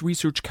Consumers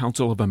Research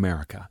Council of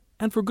America,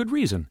 and for good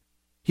reason.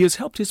 He has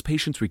helped his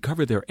patients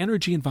recover their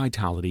energy and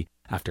vitality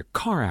after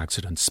car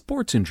accidents,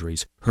 sports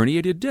injuries,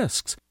 herniated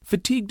discs,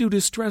 fatigue due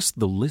to stress,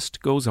 the list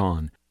goes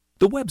on.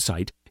 The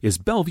website is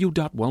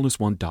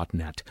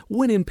bellevue.wellness1.net.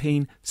 When in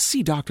pain,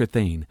 see Dr.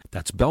 Thane.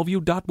 That's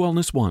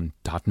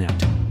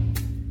bellevue.wellness1.net.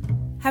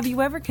 Have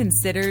you ever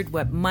considered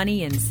what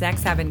money and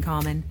sex have in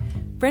common?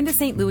 Brenda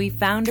St. Louis,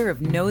 founder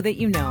of Know That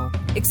You Know,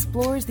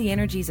 explores the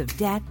energies of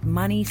debt,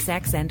 money,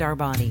 sex, and our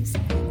bodies.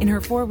 In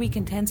her 4-week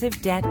intensive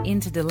Debt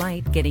into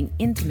Delight, Getting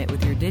Intimate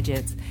with Your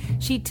Digits,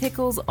 she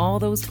tickles all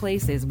those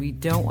places we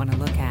don't want to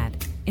look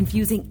at,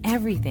 infusing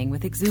everything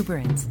with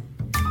exuberance.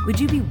 Would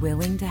you be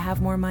willing to have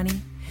more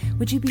money?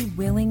 Would you be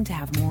willing to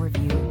have more of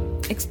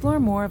you?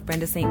 Explore more of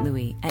Brenda St.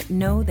 Louis at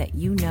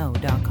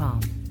knowthatyouknow.com.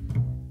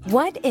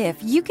 What if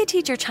you could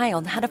teach your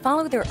child how to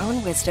follow their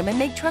own wisdom and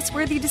make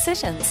trustworthy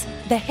decisions?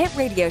 The hit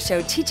radio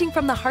show Teaching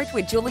from the Heart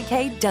with Julie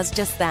Kay does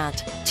just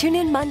that. Tune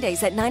in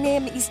Mondays at 9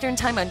 a.m. Eastern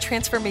Time on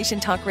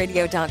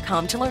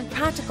TransformationTalkRadio.com to learn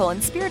practical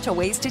and spiritual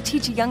ways to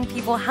teach young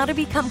people how to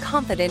become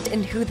confident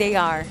in who they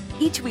are.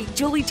 Each week,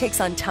 Julie takes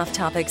on tough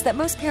topics that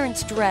most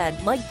parents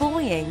dread, like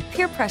bullying,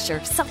 peer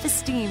pressure,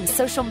 self-esteem,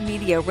 social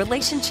media,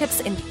 relationships,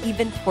 and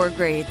even poor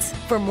grades.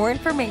 For more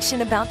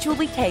information about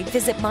Julie Kay,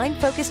 visit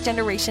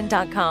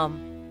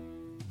MindFocusGeneration.com.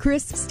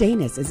 Chris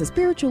Stanis is a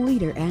spiritual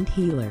leader and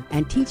healer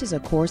and teaches a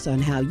course on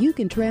how you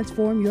can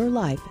transform your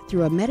life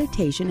through a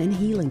meditation and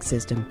healing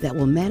system that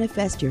will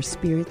manifest your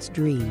spirit's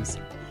dreams.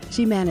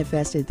 She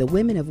manifested the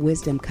Women of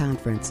Wisdom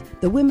Conference,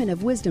 the Women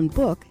of Wisdom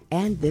book,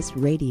 and this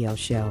radio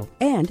show.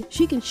 And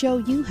she can show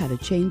you how to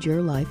change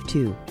your life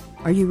too.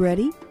 Are you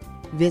ready?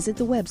 Visit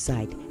the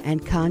website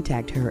and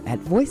contact her at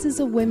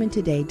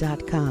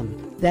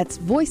voicesofwomentoday.com. That's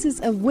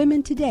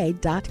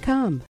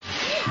voicesofwomentoday.com.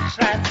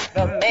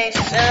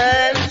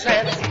 Transformation,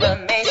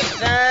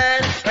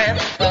 transformation,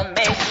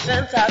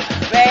 transformation talk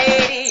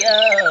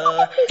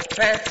radio.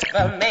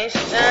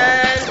 Transformation,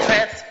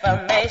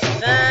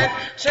 transformation,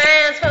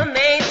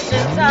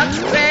 transformation talk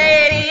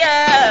radio.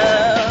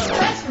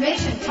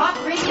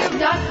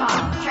 TransformationTalkRadio.com.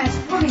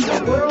 Transforming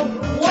the world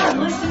one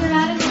listener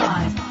at a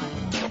time.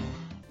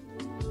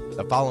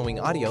 The following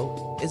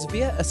audio is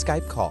via a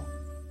Skype call.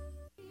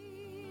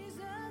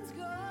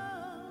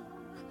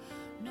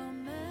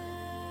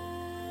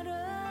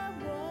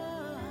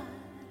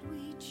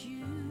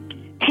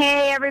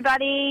 Hey,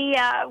 everybody.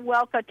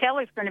 Welcome.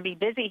 Taylor's going to be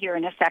busy here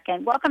in a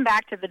second. Welcome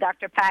back to the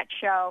Dr. Pat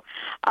Show.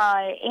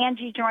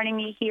 Angie joining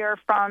me here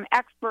from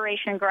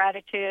Exploration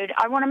Gratitude.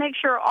 I want to make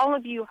sure all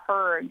of you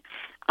heard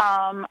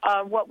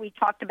what we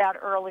talked about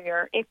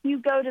earlier. If you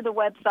go to the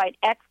website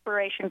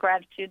Exploration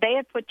Gratitude, they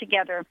have put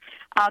together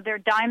their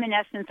Diamond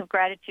Essence of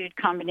Gratitude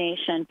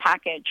combination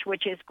package,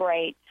 which is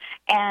great.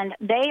 And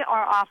they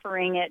are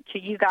offering it to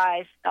you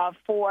guys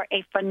for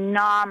a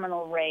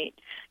phenomenal rate.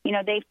 You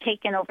know, they've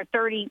taken over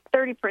 30%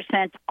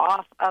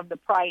 off of the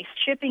price.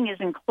 Shipping is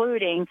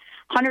including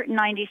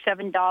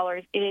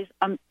 $197. It is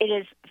a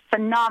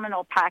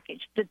phenomenal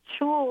package. The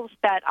tools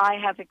that I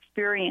have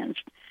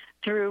experienced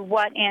through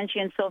what Angie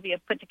and Sylvie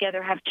have put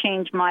together have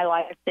changed my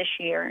life this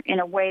year in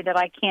a way that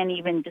I can't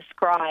even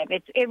describe.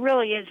 It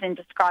really is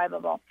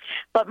indescribable.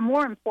 But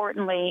more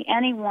importantly,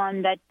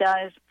 anyone that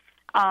does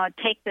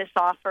take this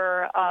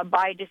offer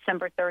by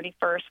December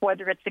 31st,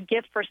 whether it's a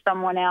gift for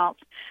someone else,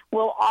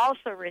 will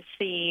also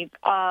receive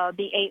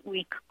the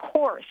 8-week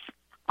course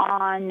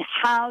on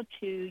how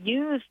to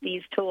use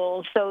these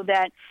tools so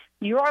that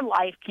your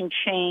life can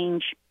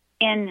change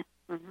in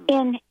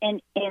an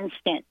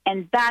instant.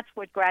 And that's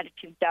what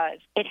gratitude does.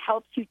 It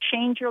helps you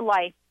change your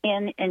life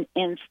in an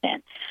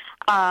instant.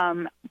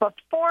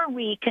 Before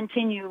we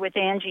continue with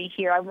Angie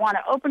here, I want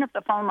to open up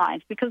the phone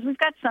lines because we've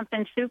got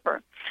something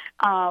super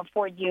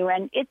for you,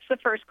 and it's the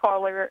first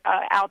caller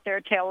out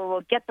there. Taylor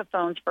will get the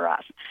phones for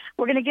us.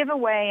 We're going to give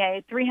away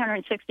a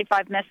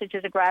 365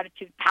 Messages of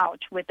Gratitude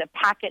pouch with a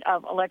packet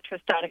of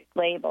electrostatic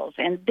labels,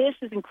 and this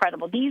is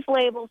incredible. These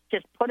labels,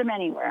 just put them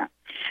anywhere.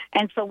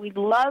 And so we'd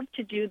love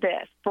to do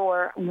this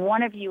for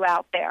one of you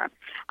out there.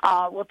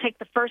 We'll take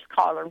the first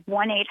caller,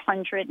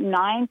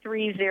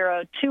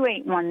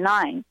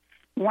 1-800-930-2819.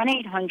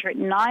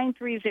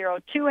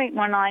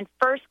 1-800-930-2819.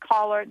 First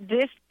caller,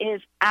 this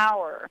is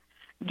our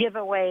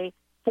giveaway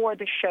for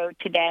the show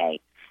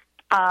today.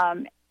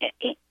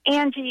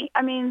 Angie,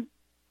 I mean,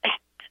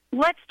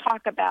 let's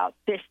talk about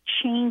this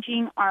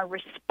changing our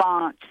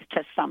response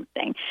to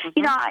something. Mm-hmm.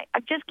 You know,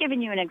 I've just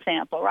given you an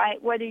example,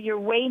 right? Whether you're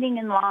waiting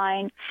in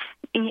line,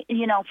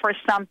 you know, for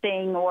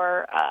something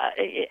or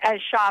as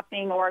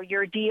shopping, or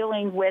you're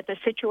dealing with a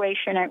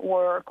situation at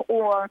work,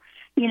 or,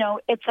 you know,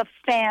 it's a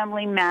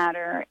family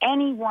matter,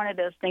 any one of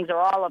those things or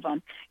all of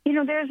them, you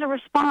know, there's a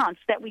response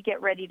that we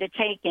get ready to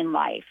take in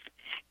life.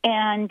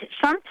 And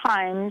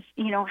sometimes,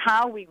 you know,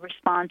 how we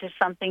respond to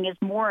something is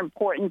more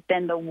important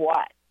than the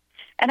what.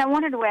 And I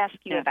wanted to ask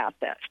you about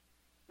this.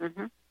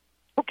 Mm-hmm.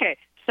 Okay,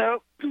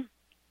 so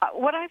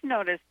what I've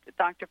noticed,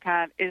 Dr.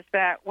 Pat, is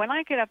that when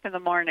I get up in the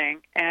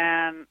morning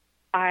and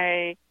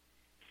I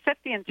set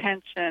the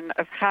intention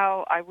of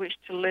how I wish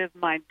to live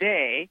my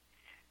day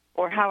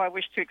or how I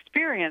wish to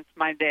experience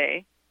my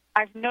day,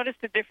 I've noticed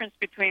a difference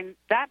between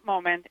that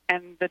moment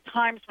and the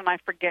times when I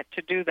forget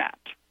to do that.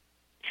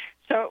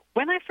 So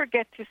when I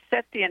forget to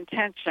set the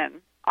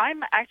intention,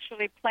 I'm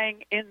actually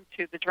playing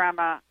into the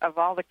drama of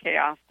all the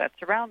chaos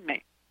that's around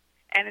me.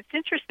 And it's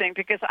interesting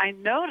because I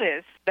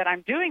notice that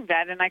I'm doing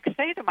that, and I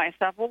say to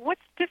myself, well,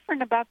 what's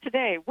different about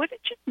today? What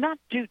did you not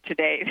do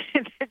today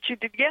that you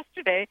did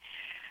yesterday?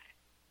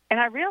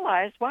 And I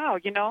realized, wow,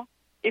 you know,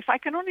 if I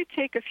can only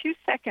take a few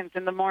seconds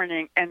in the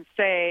morning and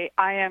say,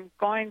 I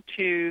want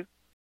to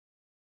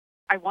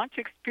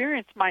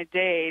experience my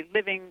day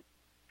living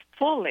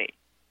fully,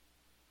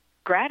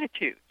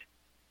 gratitude.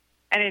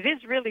 And it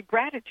is really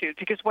gratitude,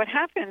 because what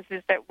happens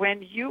is that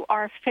when you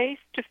are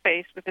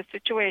face-to-face with a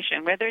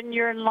situation, whether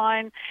you're in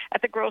line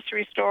at the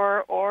grocery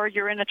store or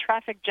you're in a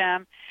traffic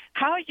jam,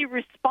 how you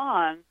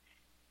respond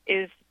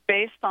is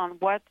based on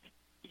what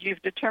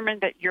you've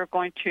determined that you're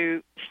going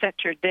to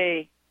set your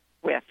day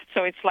with.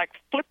 So it's like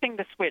flipping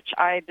the switch.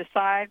 I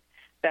decide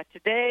that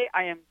today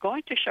I am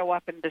going to show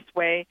up in this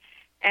way,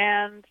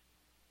 and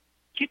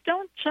you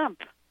don't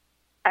jump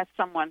at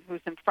someone who's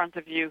in front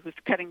of you, who's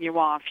cutting you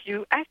off.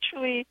 You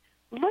actually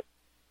look,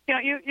 you know,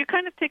 you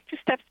kind of take two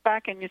steps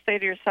back and you say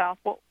to yourself,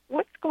 well,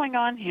 what's going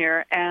on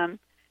here? And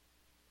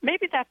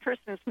maybe that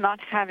person's not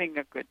having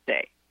a good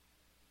day.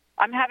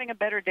 I'm having a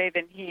better day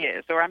than he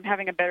is, or I'm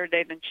having a better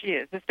day than she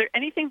is. Is there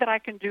anything that I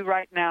can do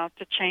right now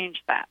to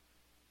change that?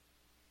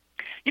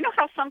 You know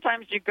how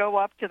sometimes you go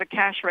up to the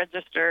cash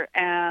register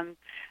and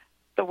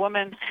the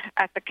woman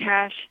at the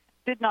cash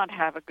did not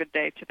have a good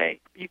day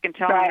today. You can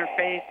tell on her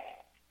face,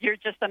 you're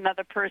just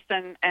another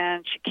person,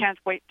 and she can't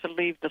wait to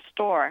leave the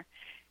store.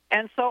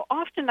 And so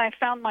often I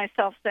found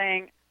myself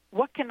saying,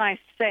 what can I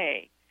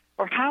say?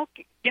 Or how,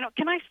 you know,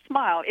 can I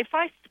smile? If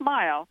I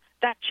smile,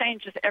 that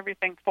changes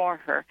everything for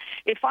her.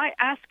 If I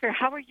ask her,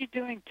 how are you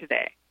doing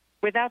today?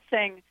 Without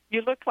saying,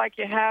 you look like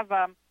you have,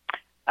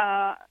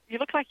 you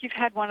look like you've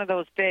had one of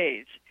those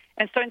days.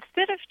 And so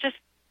instead of just,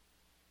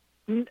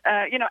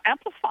 you know,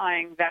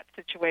 amplifying that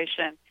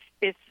situation,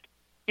 it's,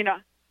 you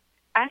know,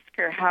 ask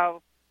her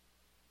how,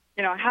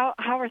 you know, how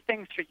are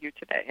things for you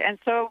today? And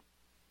so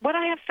what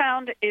I have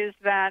found is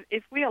that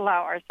if we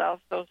allow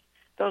ourselves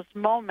those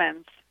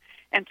moments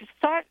and to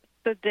start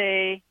the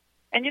day,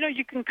 and, you know,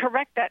 you can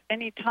correct that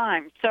any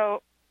time.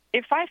 So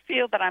if I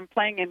feel that I'm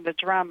playing in the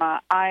drama,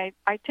 I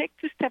take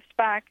two steps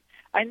back.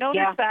 I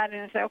notice that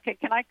and I say, okay,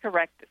 can I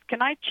correct this?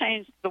 Can I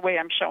change the way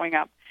I'm showing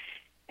up?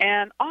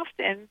 And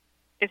often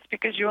it's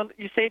because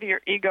you say to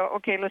your ego,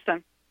 okay,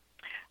 listen,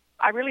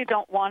 I really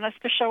don't want us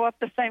to show up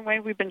the same way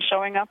we've been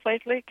showing up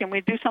lately. Can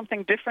we do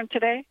something different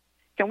today?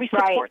 Can we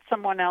support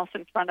someone else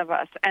in front of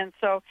us? And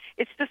so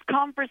it's this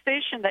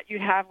conversation that you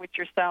have with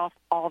yourself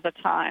all the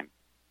time.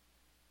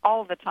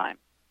 All the time.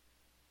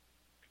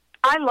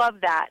 I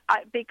love that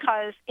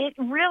because it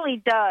really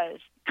does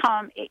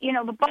come, you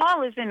know, the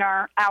ball is in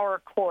our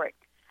court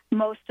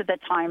most of the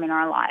time in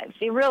our lives.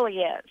 It really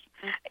is.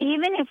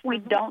 Even if we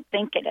don't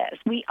think it is,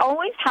 we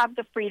always have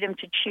the freedom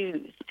to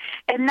choose.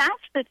 And that's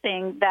the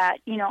thing that,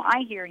 you know,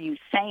 I hear you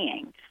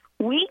saying.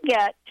 We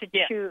get to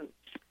choose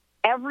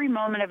every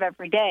moment of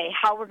every day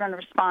how we're going to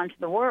respond to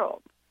the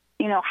world.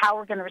 You know, how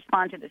we're going to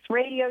respond to this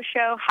radio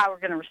show, how we're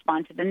going to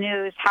respond to the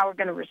news, how we're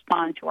going to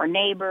respond to our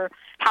neighbor,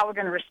 how we're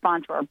going to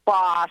respond to our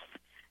boss,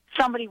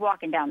 somebody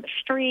walking down the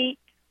street,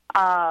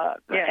 a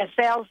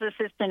sales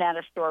assistant at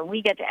a store.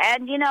 We get to,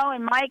 and, you know,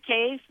 in my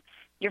case,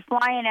 You're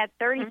flying at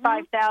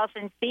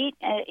 35,000 feet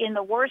in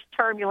the worst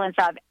turbulence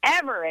I've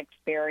ever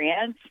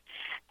experienced.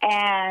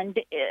 And,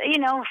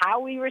 how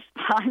we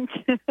respond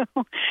to,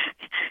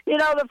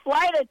 the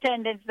flight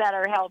attendants that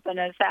are helping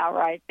us out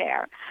right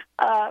there.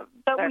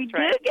 But we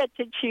do get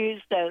to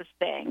choose those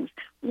things.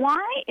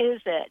 Why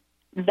is it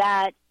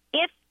that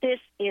if this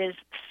is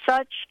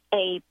such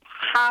a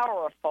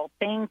powerful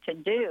thing to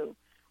do,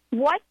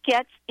 what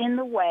gets in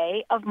the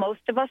way of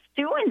most of us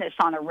doing this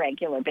on a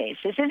regular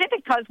basis? Is it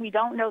because we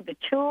don't know the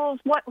tools?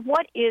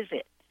 What is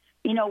it?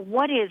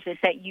 What is it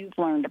that you've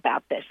learned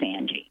about this,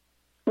 Angie?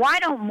 Why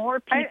don't more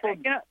people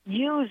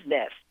use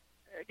this?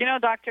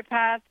 Dr.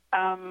 Pat,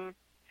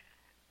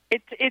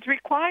 it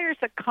requires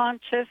a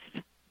conscious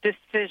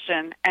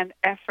decision and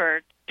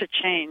effort to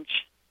change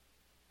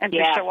and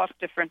to show up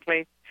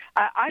differently.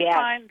 I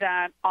find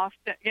that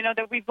often,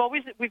 that we've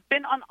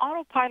been on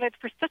autopilot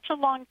for such a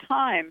long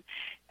time,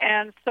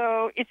 and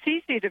so it's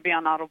easy to be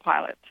on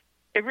autopilot.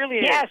 It really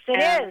is. Yes,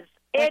 it is.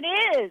 It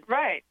is.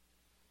 Right.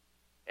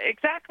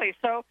 Exactly.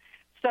 So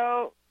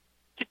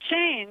to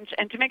change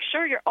and to make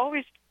sure you're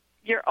always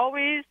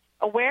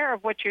aware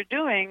of what you're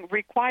doing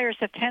requires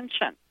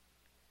attention.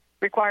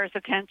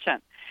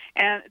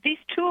 And these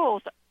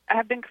tools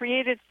have been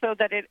created so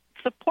that it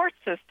supports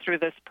us through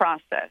this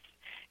process.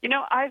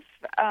 I've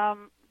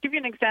give you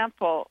an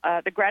example.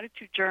 The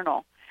Gratitude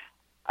Journal.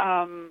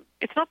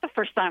 It's not the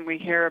first time we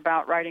hear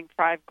about writing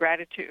 5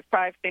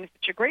 things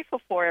that you're grateful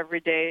for every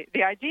day.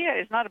 The idea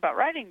is not about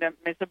writing them;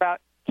 it's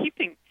about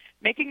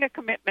making a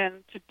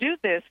commitment to do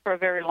this for a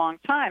very long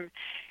time.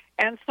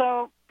 And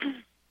so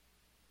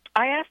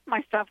I asked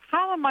myself,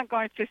 how am I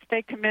going to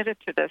stay committed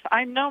to this?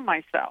 I know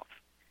myself.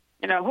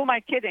 Who am I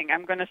kidding?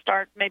 I'm going to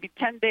start maybe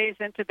 10 days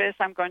into this.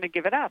 I'm going to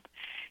give it up.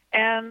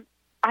 And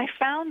I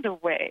found a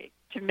way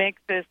to make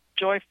this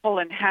joyful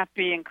and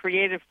happy and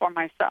creative for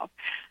myself.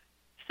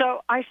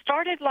 So I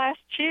started last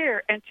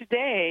year, and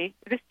today,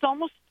 this is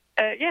almost,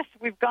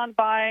 we've gone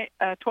by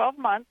 12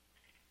 months.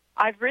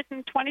 I've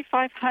written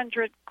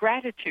 2,500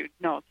 gratitude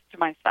notes to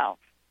myself.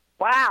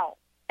 Wow.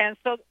 And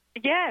so,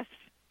 yes,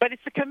 but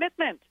it's a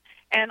commitment.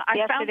 And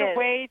I found a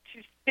way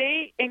to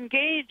stay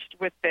engaged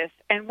with this.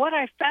 And what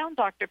I found,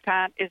 Dr.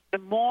 Pat, is the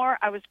more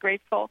I was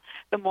grateful,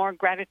 the more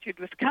gratitude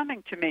was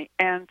coming to me.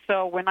 And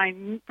so when I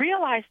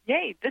realized,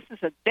 this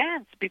is a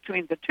dance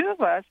between the two of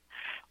us,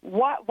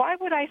 why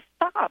would I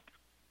stop?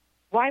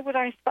 Why would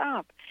I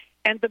stop?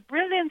 And the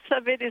brilliance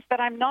of it is that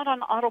I'm not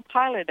on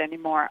autopilot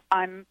anymore.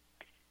 I'm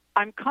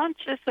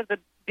conscious of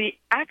the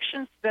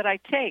actions that I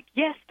take.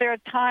 Yes, there are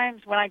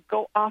times when I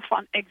go off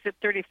on exit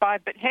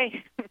 35, but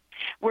hey,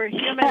 we're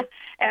human.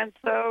 And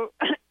so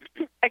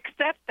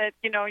accept that,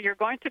 you're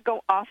going to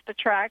go off the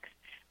tracks,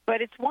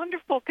 but it's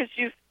wonderful because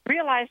you've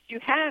realized you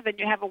have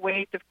a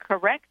way to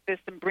correct this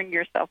and bring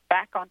yourself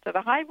back onto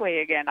the highway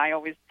again, I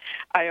always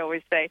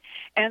say.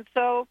 And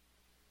so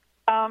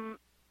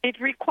it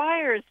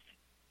requires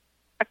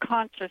a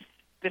conscious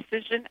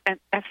decision and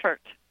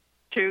effort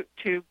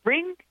to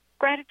bring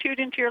gratitude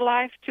into your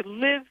life, to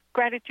live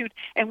gratitude.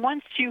 And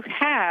once you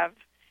have,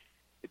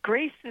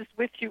 grace is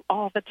with you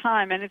all the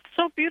time. And it's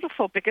so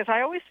beautiful because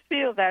I always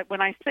feel that when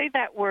I say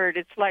that word,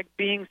 it's like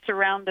being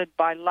surrounded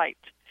by light,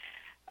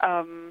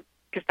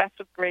 because that's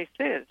what grace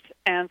is.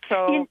 And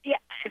so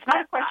it's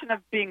not a question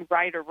of being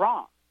right or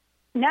wrong.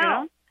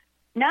 No.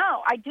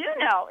 No, I do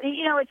know.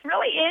 It's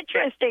really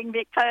interesting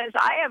because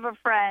I have a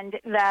friend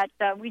that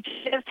we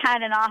just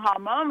had an aha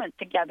moment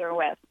together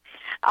with.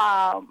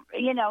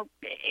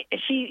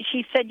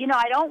 She said,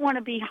 I don't want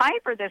to be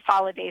hyper this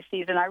holiday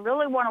season. I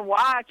really want to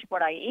watch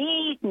what I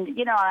eat. And,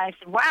 I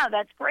said, wow,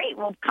 that's great.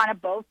 We'll kind of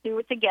both do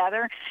it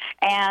together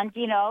and,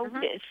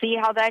 see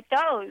how that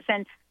goes.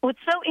 And what's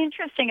so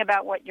interesting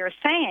about what you're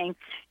saying,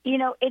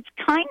 it's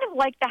kind of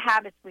like the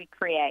habits we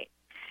create.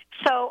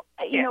 So,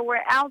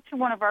 we're out to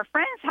one of our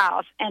friends'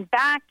 house and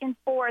back and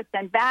forth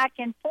and back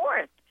and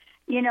forth.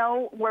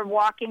 We're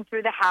walking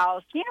through the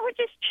house. We're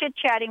just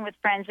chit-chatting with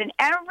friends. And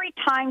every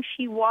time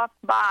she walked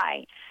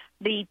by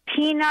the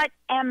peanut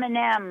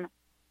M&M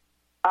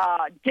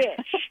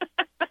dish,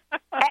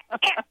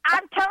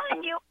 I'm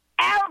telling you,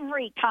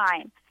 every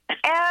time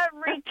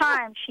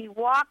she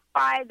walked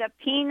by the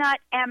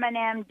peanut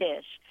M&M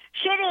dish,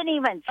 she didn't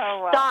even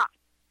stop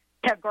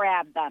to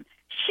grab them.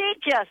 She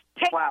just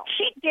picked,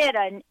 she did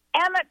an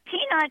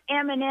peanut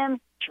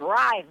M&M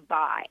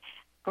drive-by,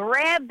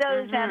 grabbed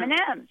those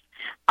M&Ms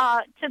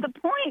to the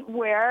point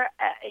where,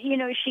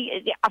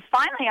 she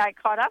finally I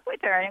caught up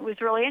with her, and it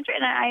was really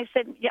interesting. And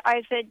I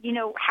said,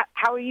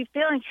 how are you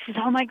feeling? She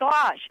said, oh, my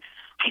gosh,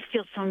 I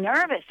feel so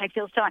nervous.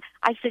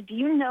 I said, do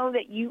you know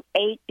that you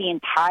ate the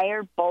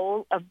entire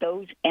bowl of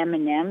those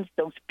M&Ms,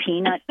 those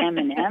peanut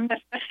M&Ms?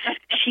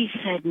 She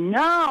said,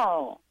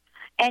 no.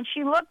 And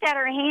she looked at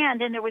her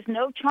hand, and there was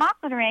no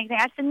chocolate or anything.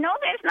 I said, no,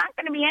 there's not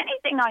going to be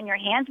anything on your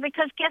hands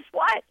because guess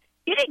what?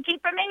 You didn't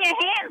keep them in your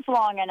hands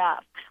long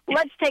enough.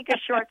 Let's take a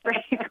short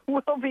break.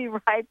 We'll be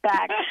right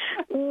back.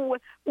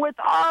 With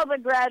all the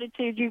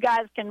gratitude you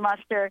guys can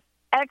muster,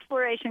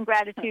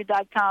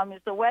 ExplorationGratitude.com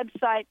is the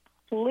website.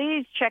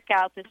 please check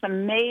out this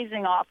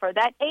amazing offer.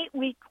 That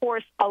 8-week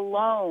course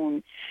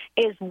alone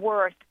is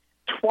worth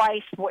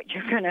twice what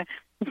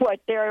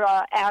they're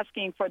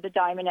asking for the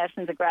Diamond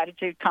Essence of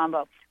Gratitude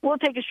combo. We'll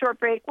take a short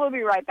break. We'll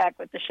be right back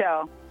with the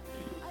show.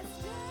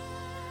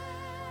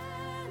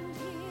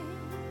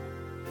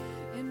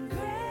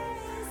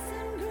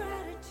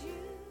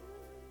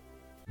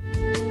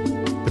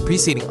 The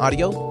preceding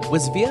audio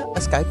was via a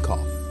Skype call.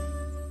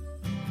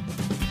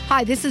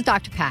 Hi, this is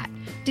Dr. Pat.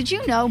 Did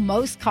you know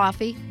most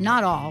coffee,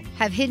 not all,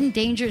 have hidden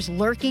dangers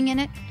lurking in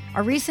it?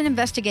 A recent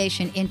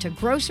investigation into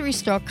grocery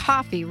store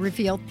coffee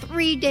revealed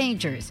 3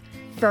 dangers.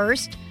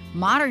 First,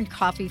 modern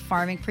coffee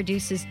farming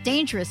produces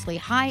dangerously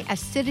high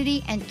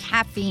acidity and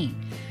caffeine.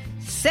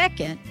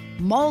 Second,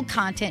 mold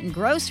content in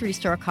grocery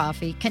store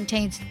coffee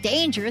contains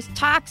dangerous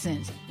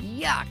toxins.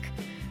 Yuck.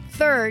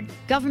 Third,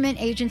 government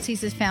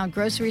agencies have found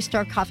grocery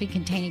store coffee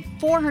containing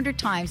 400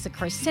 times the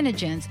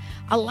carcinogens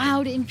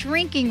allowed in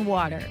drinking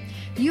water.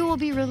 You will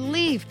be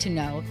relieved to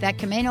know that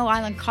Camino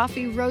Island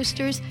Coffee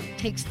Roasters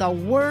takes the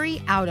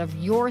worry out of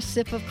your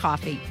sip of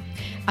coffee.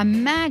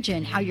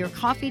 Imagine how your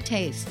coffee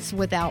tastes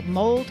without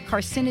mold,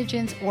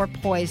 carcinogens, or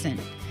poison.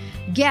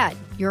 Get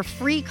your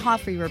free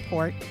coffee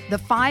report, The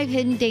 5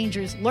 Hidden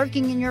Dangers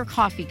Lurking in Your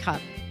Coffee Cup.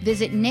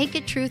 Visit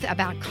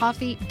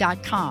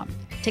nakedtruthaboutcoffee.com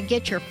to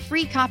get your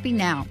free copy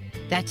now.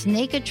 That's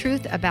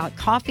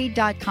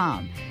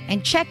nakedtruthaboutcoffee.com.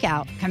 And check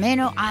out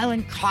Camino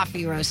Island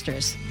Coffee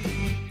Roasters.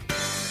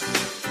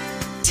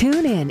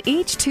 Tune in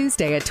each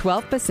Tuesday at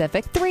 12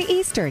 Pacific, 3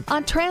 Eastern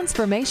on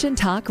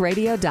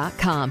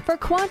TransformationTalkRadio.com for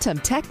Quantum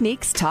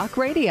Techniques Talk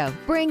Radio.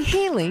 Bring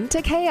healing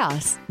to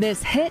chaos.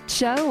 This hit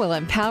show will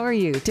empower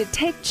you to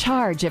take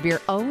charge of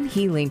your own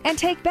healing and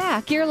take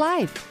back your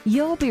life.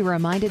 You'll be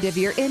reminded of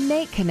your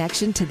innate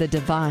connection to the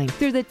divine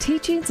through the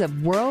teachings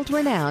of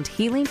world-renowned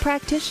healing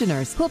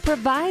practitioners who'll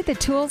provide the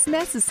tools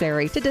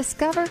necessary to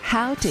discover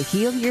how to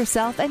heal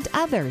yourself and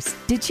others.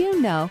 Did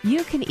you know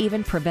you can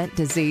even prevent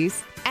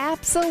disease?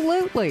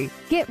 Absolutely.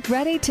 Get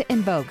ready to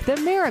invoke the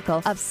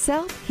miracle of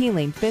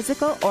self-healing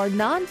physical or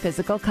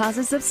non-physical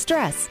causes of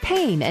stress,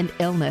 pain, and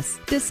illness.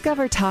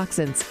 Discover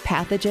toxins,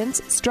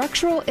 pathogens,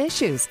 structural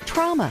issues,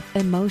 trauma,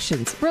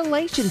 emotions,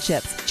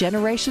 relationships,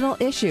 generational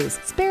issues,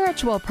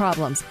 spiritual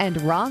problems,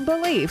 and wrong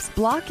beliefs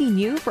blocking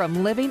you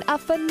from living a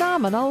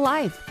phenomenal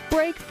life.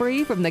 Break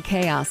free from the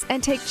chaos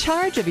and take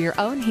charge of your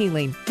own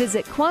healing.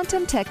 Visit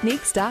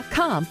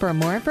quantumtechniques.com for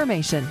more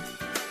information.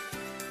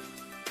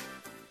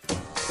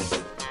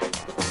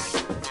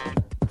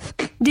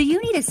 Do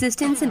you need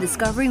assistance in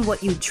discovering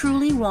what you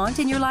truly want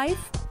in your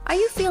life? Are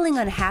you feeling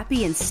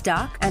unhappy and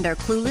stuck and are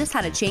clueless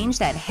how to change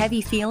that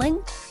heavy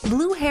feeling?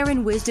 Blue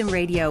Heron Wisdom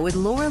Radio with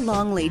Laura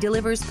Longley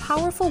delivers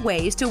powerful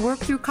ways to work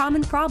through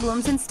common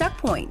problems and stuck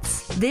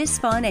points. This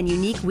fun and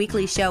unique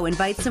weekly show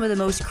invites some of the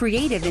most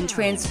creative and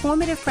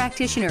transformative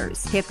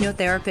practitioners,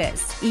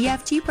 hypnotherapists,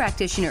 EFT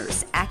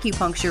practitioners,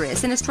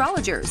 acupuncturists, and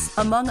astrologers,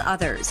 among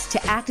others,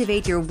 to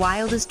activate your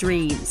wildest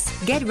dreams.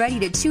 Get ready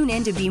to tune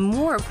in to be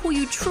more of who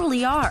you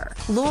truly are.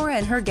 Laura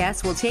and her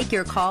guests will take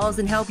your calls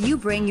and help you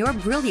bring your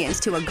brilliance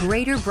to a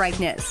greater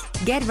brightness.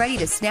 Get ready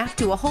to snap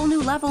to a whole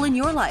new level in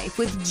your life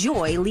with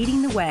joy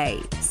leading the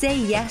way. Say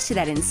yes to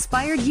that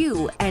inspired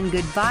you and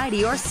goodbye to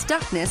your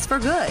stuckness for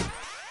good.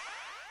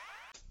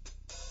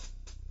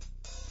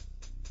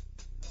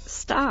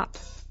 Stop.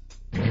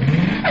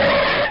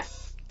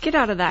 Get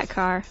out of that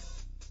car.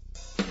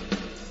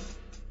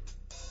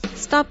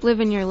 Stop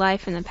living your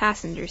life in the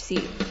passenger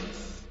seat.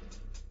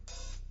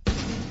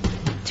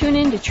 Tune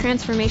in to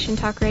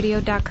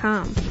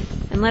TransformationTalkRadio.com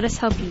and let us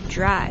help you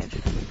drive.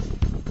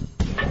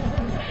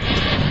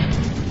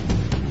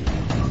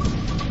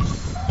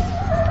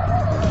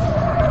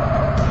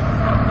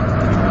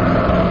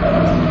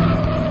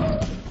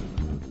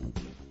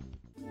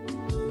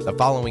 The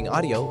following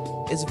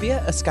audio is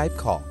via a Skype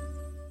call.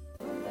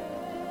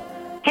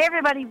 Hey,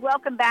 everybody,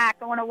 welcome back.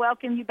 I want to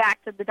welcome you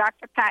back to the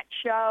Dr. Pat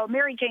Show.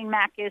 Mary Jane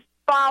Mack is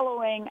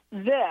following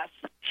this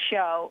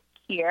show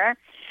here.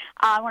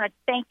 I want to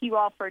thank you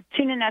all for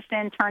tuning us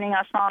in, turning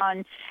us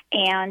on,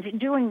 and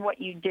doing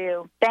what you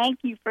do. Thank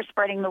you for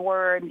spreading the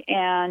word,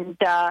 and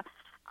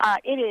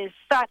it is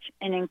such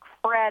an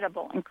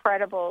incredible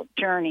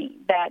journey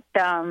that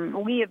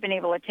we have been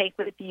able to take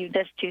with you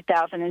this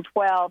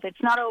 2012.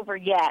 It's not over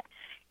yet.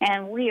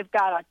 And we have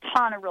got a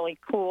ton of really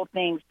cool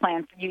things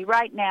planned for you.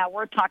 Right now,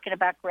 we're talking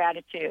about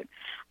gratitude.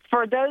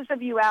 For those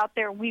of you out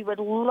there, we would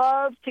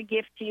love to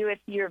gift to you. If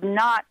you're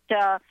not,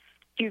 if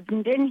you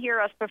didn't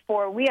hear us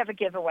before, we have a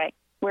giveaway.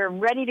 We're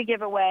ready to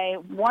give away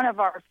one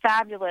of our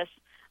fabulous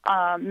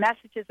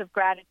messages of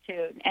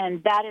gratitude,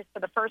 and that is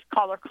for the first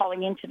caller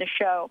calling into the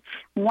show,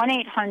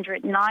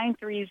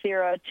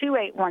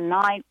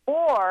 1-800-930-2819.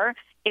 Or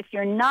if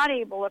you're not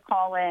able to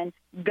call in,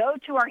 go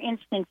to our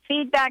instant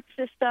feedback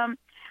system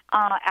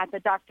at the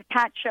Dr.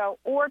 Pat Show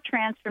or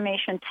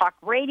Transformation Talk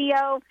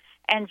Radio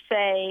and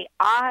say,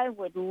 I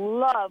would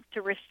love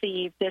to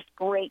receive this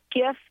great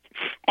gift,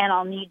 and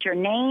I'll need your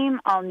name,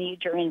 I'll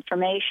need your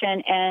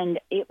information, and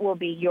it will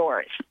be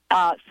yours.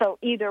 So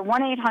either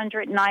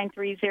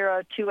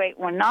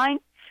 1-800-930-2819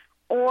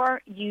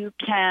 or you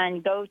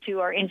can go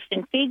to our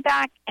instant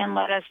feedback and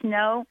let us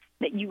know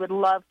that you would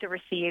love to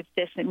receive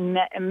this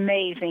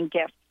amazing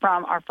gift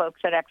from our folks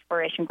at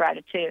Exploration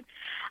Gratitude.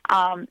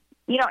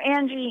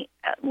 Angie,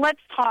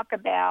 let's talk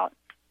about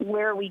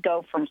where we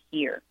go from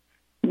here.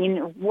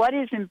 What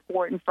is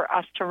important for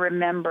us to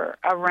remember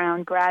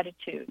around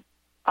gratitude,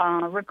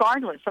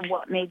 regardless of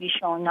what may be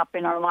showing up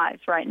in our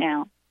lives right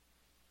now?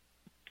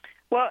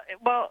 Well,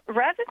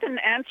 rather than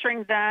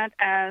answering that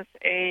as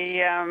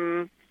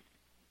a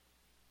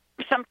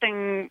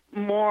something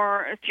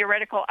more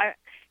theoretical,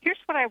 here's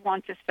what I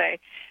want to say.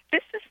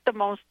 This is the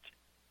most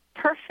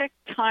perfect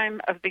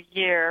time of the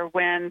year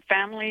when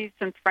families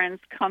and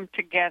friends come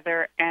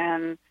together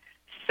and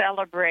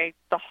celebrate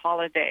the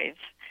holidays.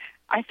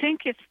 I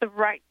think it's the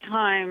right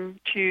time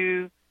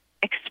to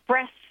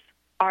express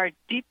our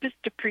deepest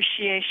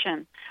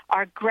appreciation,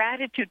 our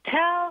gratitude.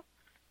 Tell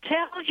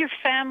your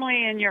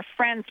family and your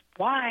friends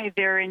why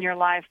they're in your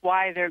life,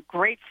 why they're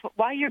grateful,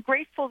 why you're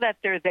grateful that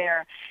they're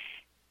there.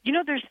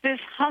 There's this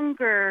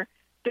hunger.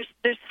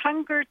 There's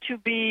hunger to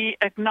be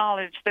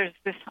acknowledged. There's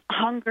this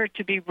hunger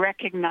to be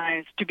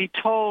recognized, to be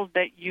told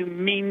that you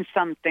mean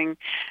something,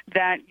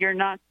 that you're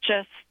not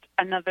just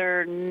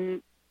another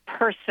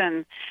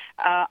person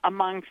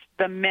amongst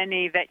the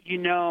many that you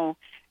know.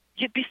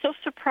 You'd be so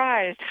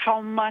surprised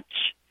how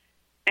much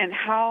and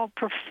how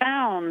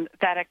profound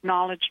that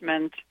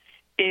acknowledgement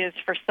is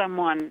for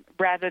someone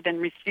rather than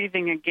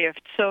receiving a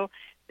gift. So,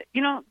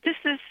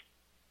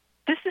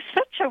 this is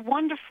such a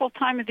wonderful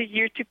time of the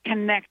year to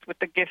connect with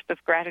the gift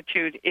of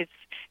gratitude. It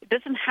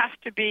doesn't have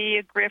to be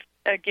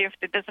a gift.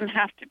 It doesn't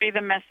have to be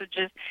the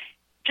messages.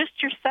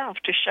 Just yourself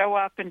to show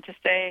up and to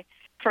say,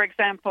 for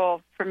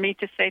example, for me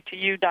to say to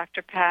you,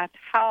 Dr. Pat,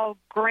 how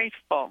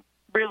grateful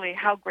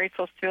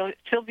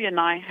Sylvie and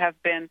I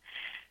have been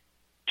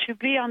to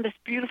be on this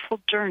beautiful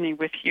journey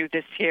with you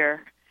this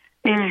year.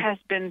 It has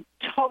been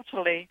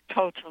totally,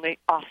 totally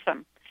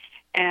awesome.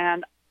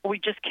 And we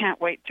just can't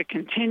wait to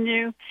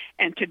continue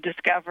and to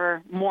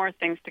discover more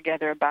things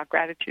together about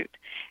gratitude.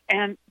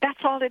 And that's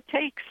all it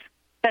takes.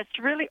 That's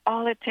really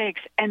all it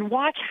takes. And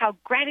watch how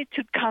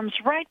gratitude comes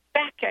right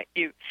back at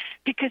you,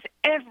 because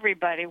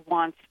everybody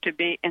wants to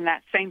be in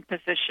that same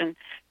position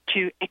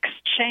to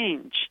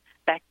exchange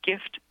that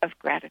gift of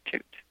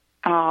gratitude.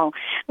 Oh,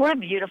 what a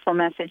beautiful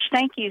message.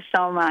 Thank you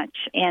so much,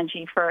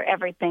 Angie, for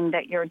everything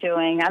that you're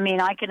doing. I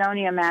mean, I can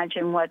only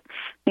imagine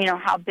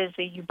how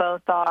busy you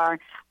both are.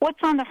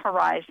 What's on the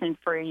horizon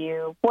for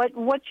you?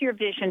 What's your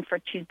vision for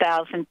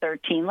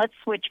 2013? Let's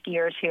switch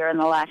gears here in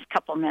the last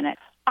couple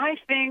minutes. I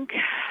think,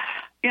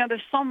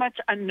 there's so much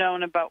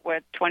unknown about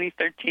what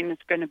 2013 is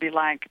going to be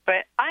like,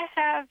 but I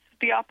have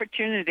the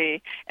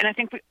opportunity, and I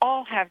think we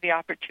all have the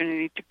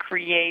opportunity to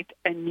create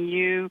a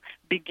new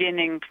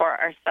beginning for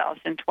ourselves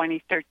in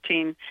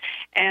 2013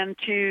 and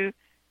to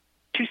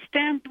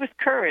stand with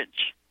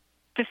courage.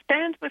 To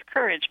stand with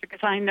courage,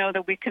 because I know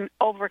that we can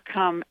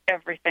overcome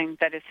everything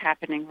that is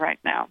happening right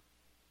now.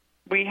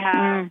 We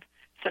have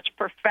such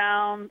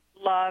profound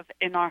love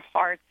in our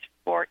hearts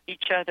for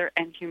each other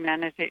and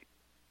humanity.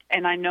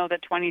 And I know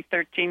that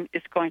 2013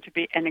 is going to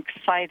be an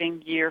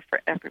exciting year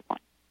for everyone.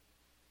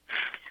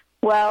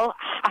 Well,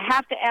 I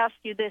have to ask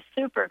you this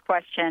super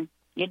question.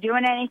 You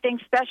doing anything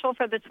special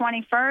for the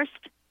 21st?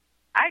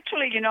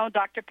 Actually,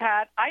 Dr.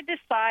 Pat, I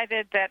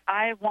decided that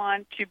I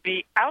want to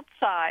be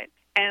outside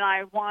and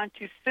I want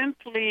to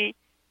simply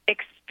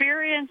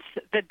experience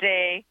the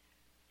day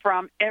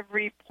from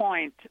every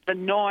point, the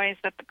noise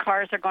that the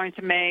cars are going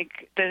to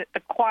make, the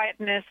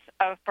quietness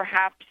of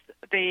perhaps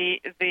the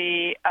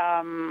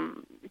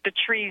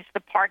trees, the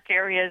park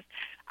areas.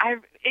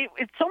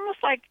 It's almost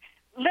like,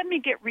 let me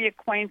get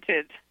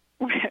reacquainted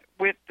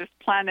with this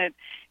planet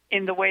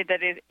in the way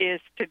that it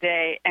is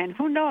today. And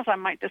who knows, I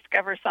might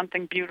discover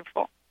something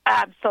beautiful.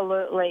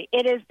 Absolutely.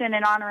 It has been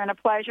an honor and a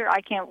pleasure.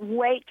 I can't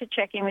wait to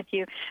check in with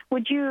you.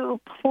 Would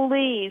you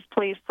please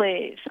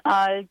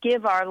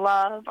give our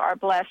love, our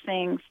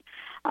blessings,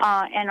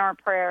 and our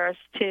prayers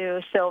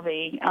to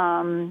Sylvie.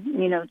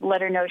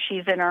 Let her know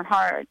she's in our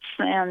hearts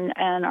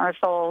and our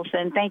souls.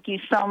 And thank you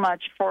so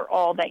much for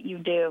all that you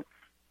do.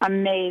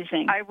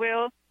 Amazing. I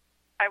will,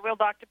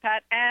 Dr.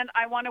 Pat. And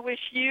I want to wish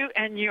you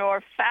and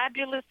your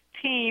fabulous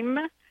team,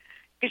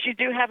 because you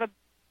do have a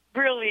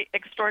really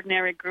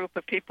extraordinary group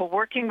of people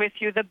working with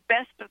you, the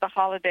best of the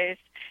holidays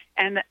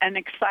and an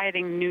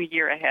exciting new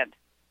year ahead.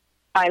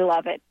 I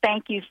love it.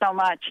 Thank you so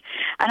much.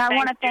 And I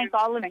want to thank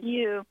all of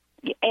you.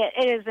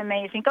 It is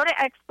amazing. Go to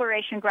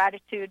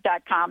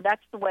explorationgratitude.com.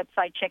 That's the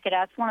website. Check it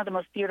out. It's one of the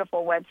most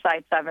beautiful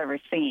websites I've ever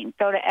seen.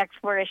 Go to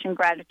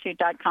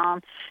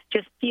explorationgratitude.com.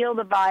 Just feel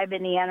the vibe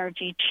and the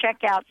energy.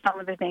 Check out some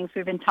of the things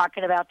we've been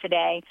talking about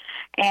today.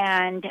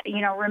 And,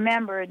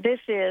 remember, this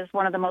is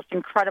one of the most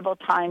incredible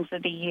times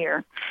of the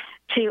year.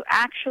 To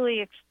actually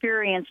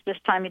experience this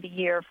time of the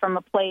year from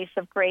a place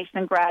of grace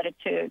and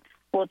gratitude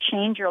will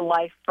change your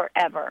life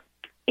forever.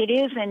 It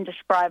is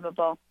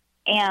indescribable.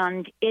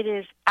 And it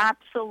is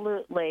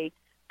absolutely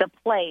the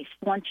place,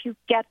 once you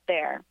get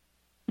there,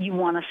 you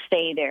want to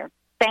stay there.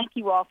 Thank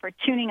you all for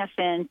tuning us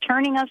in,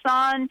 turning us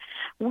on.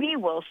 We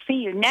will see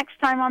you next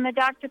time on the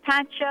Dr.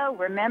 Pat Show.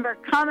 Remember,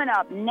 coming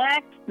up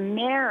next,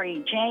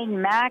 Mary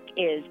Jane Mack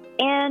is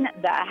in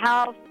the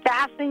house.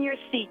 Fasten your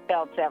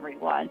seatbelts,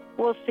 everyone.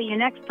 We'll see you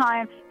next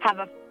time. Have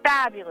a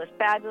fabulous,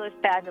 fabulous,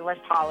 fabulous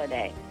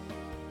holiday.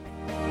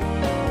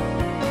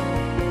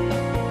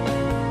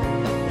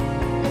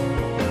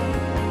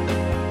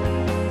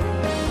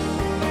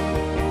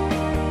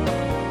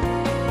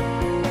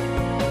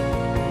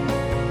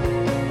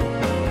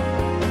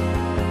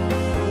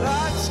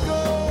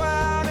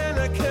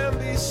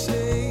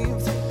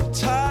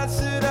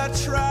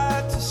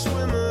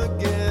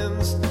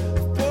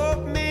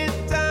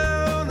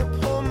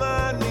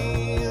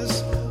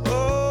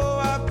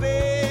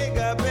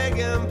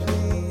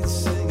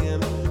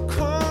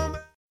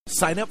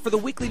 Sign up for the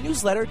weekly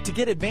newsletter to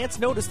get advance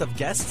notice of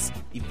guests,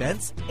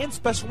 events, and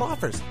special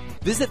offers.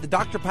 Visit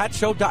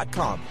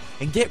thedrpatshow.com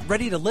and get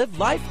ready to live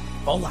life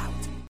full out.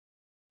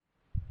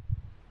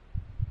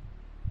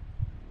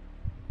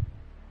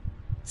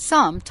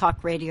 Some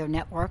talk radio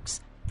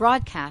networks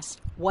broadcast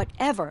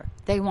whatever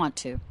they want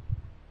to,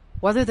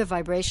 whether the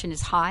vibration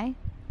is high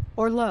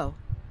or low,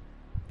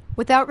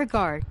 without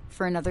regard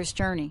for another's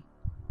journey.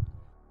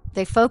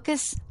 They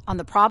focus on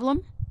the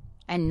problem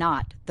and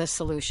not the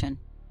solution.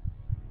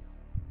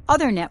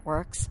 Other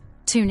networks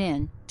tune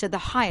in to the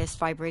highest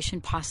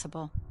vibration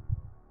possible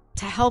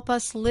to help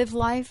us live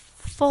life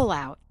full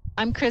out.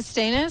 I'm Chris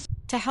Danis.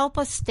 To help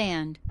us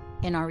stand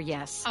in our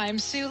yes. I'm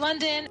Sue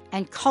London.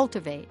 And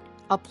cultivate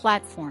a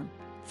platform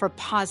for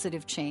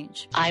positive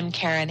change. I'm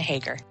Karen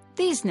Hager.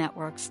 These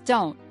networks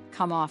don't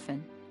come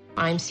often.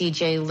 I'm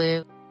CJ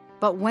Liu.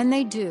 But when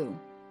they do,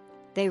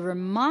 they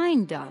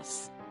remind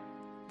us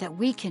that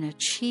we can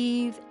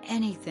achieve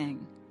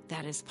anything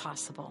that is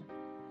possible.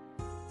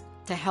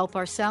 To help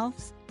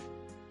ourselves,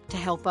 to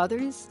help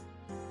others,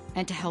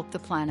 and to help the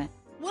planet.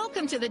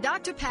 Welcome to the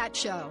Dr. Pat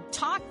Show.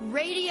 Talk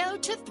radio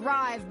to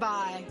thrive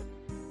by.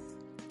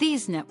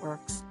 These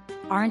networks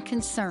aren't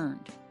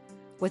concerned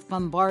with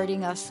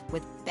bombarding us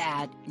with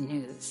bad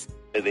news.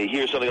 They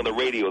hear something on the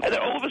radio, and then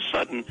all of a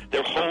sudden,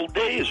 their whole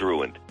day is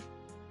ruined.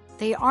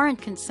 They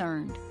aren't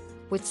concerned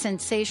with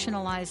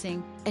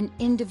sensationalizing an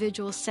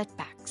individual's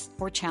setbacks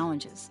or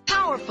challenges.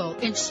 Powerful,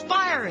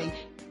 inspiring.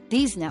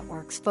 These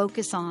networks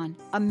focus on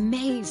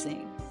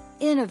amazing,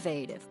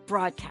 innovative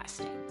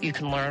broadcasting. You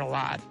can learn a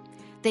lot.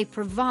 They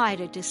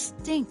provide a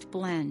distinct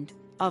blend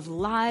of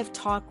live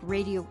talk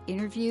radio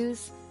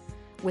interviews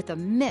with a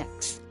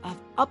mix of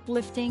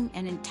uplifting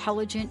and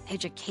intelligent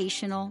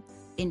educational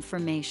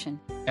information.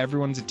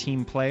 Everyone's a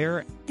team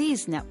player.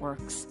 These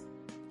networks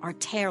are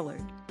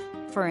tailored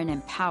for an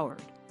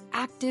empowered,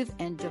 active,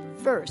 and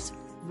diverse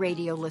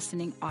radio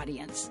listening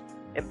audience.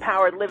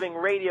 Empowered Living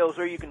Radio is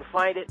where you can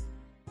find it.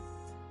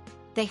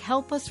 They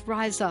help us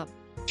rise up.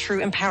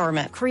 True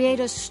empowerment. Create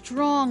a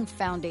strong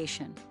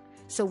foundation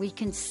so we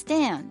can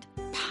stand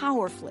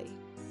powerfully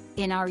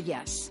in our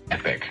yes.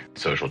 Epic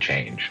social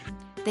change.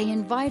 They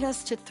invite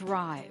us to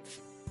thrive,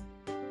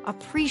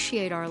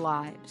 appreciate our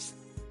lives,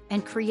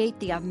 and create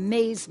the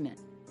amazement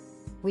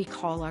we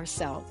call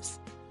ourselves.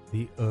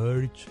 The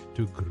urge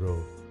to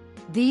grow.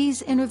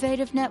 These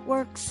innovative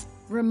networks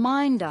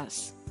remind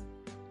us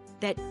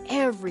that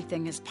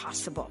everything is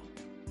possible.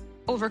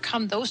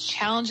 Overcome those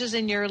challenges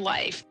in your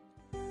life.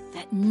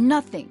 That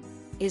nothing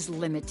is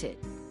limited.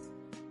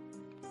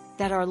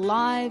 That our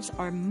lives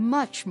are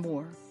much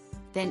more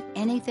than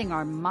anything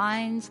our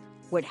minds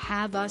would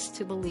have us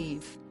to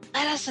believe.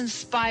 Let us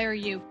inspire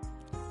you.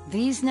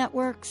 These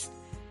networks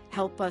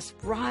help us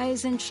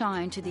rise and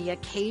shine to the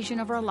occasion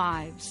of our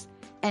lives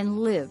and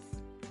live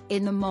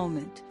in the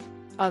moment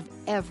of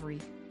every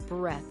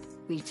breath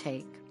we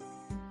take.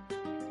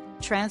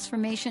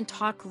 Transformation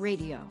Talk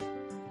Radio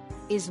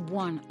is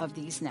one of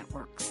these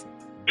networks.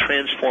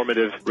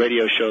 Transformative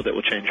radio show that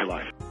will change your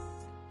life.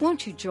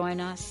 Won't you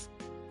join us?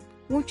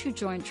 Won't you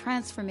join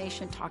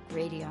Transformation Talk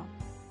Radio?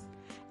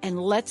 And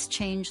let's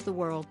change the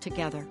world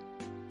together.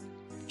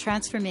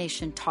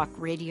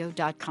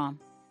 TransformationTalkRadio.com.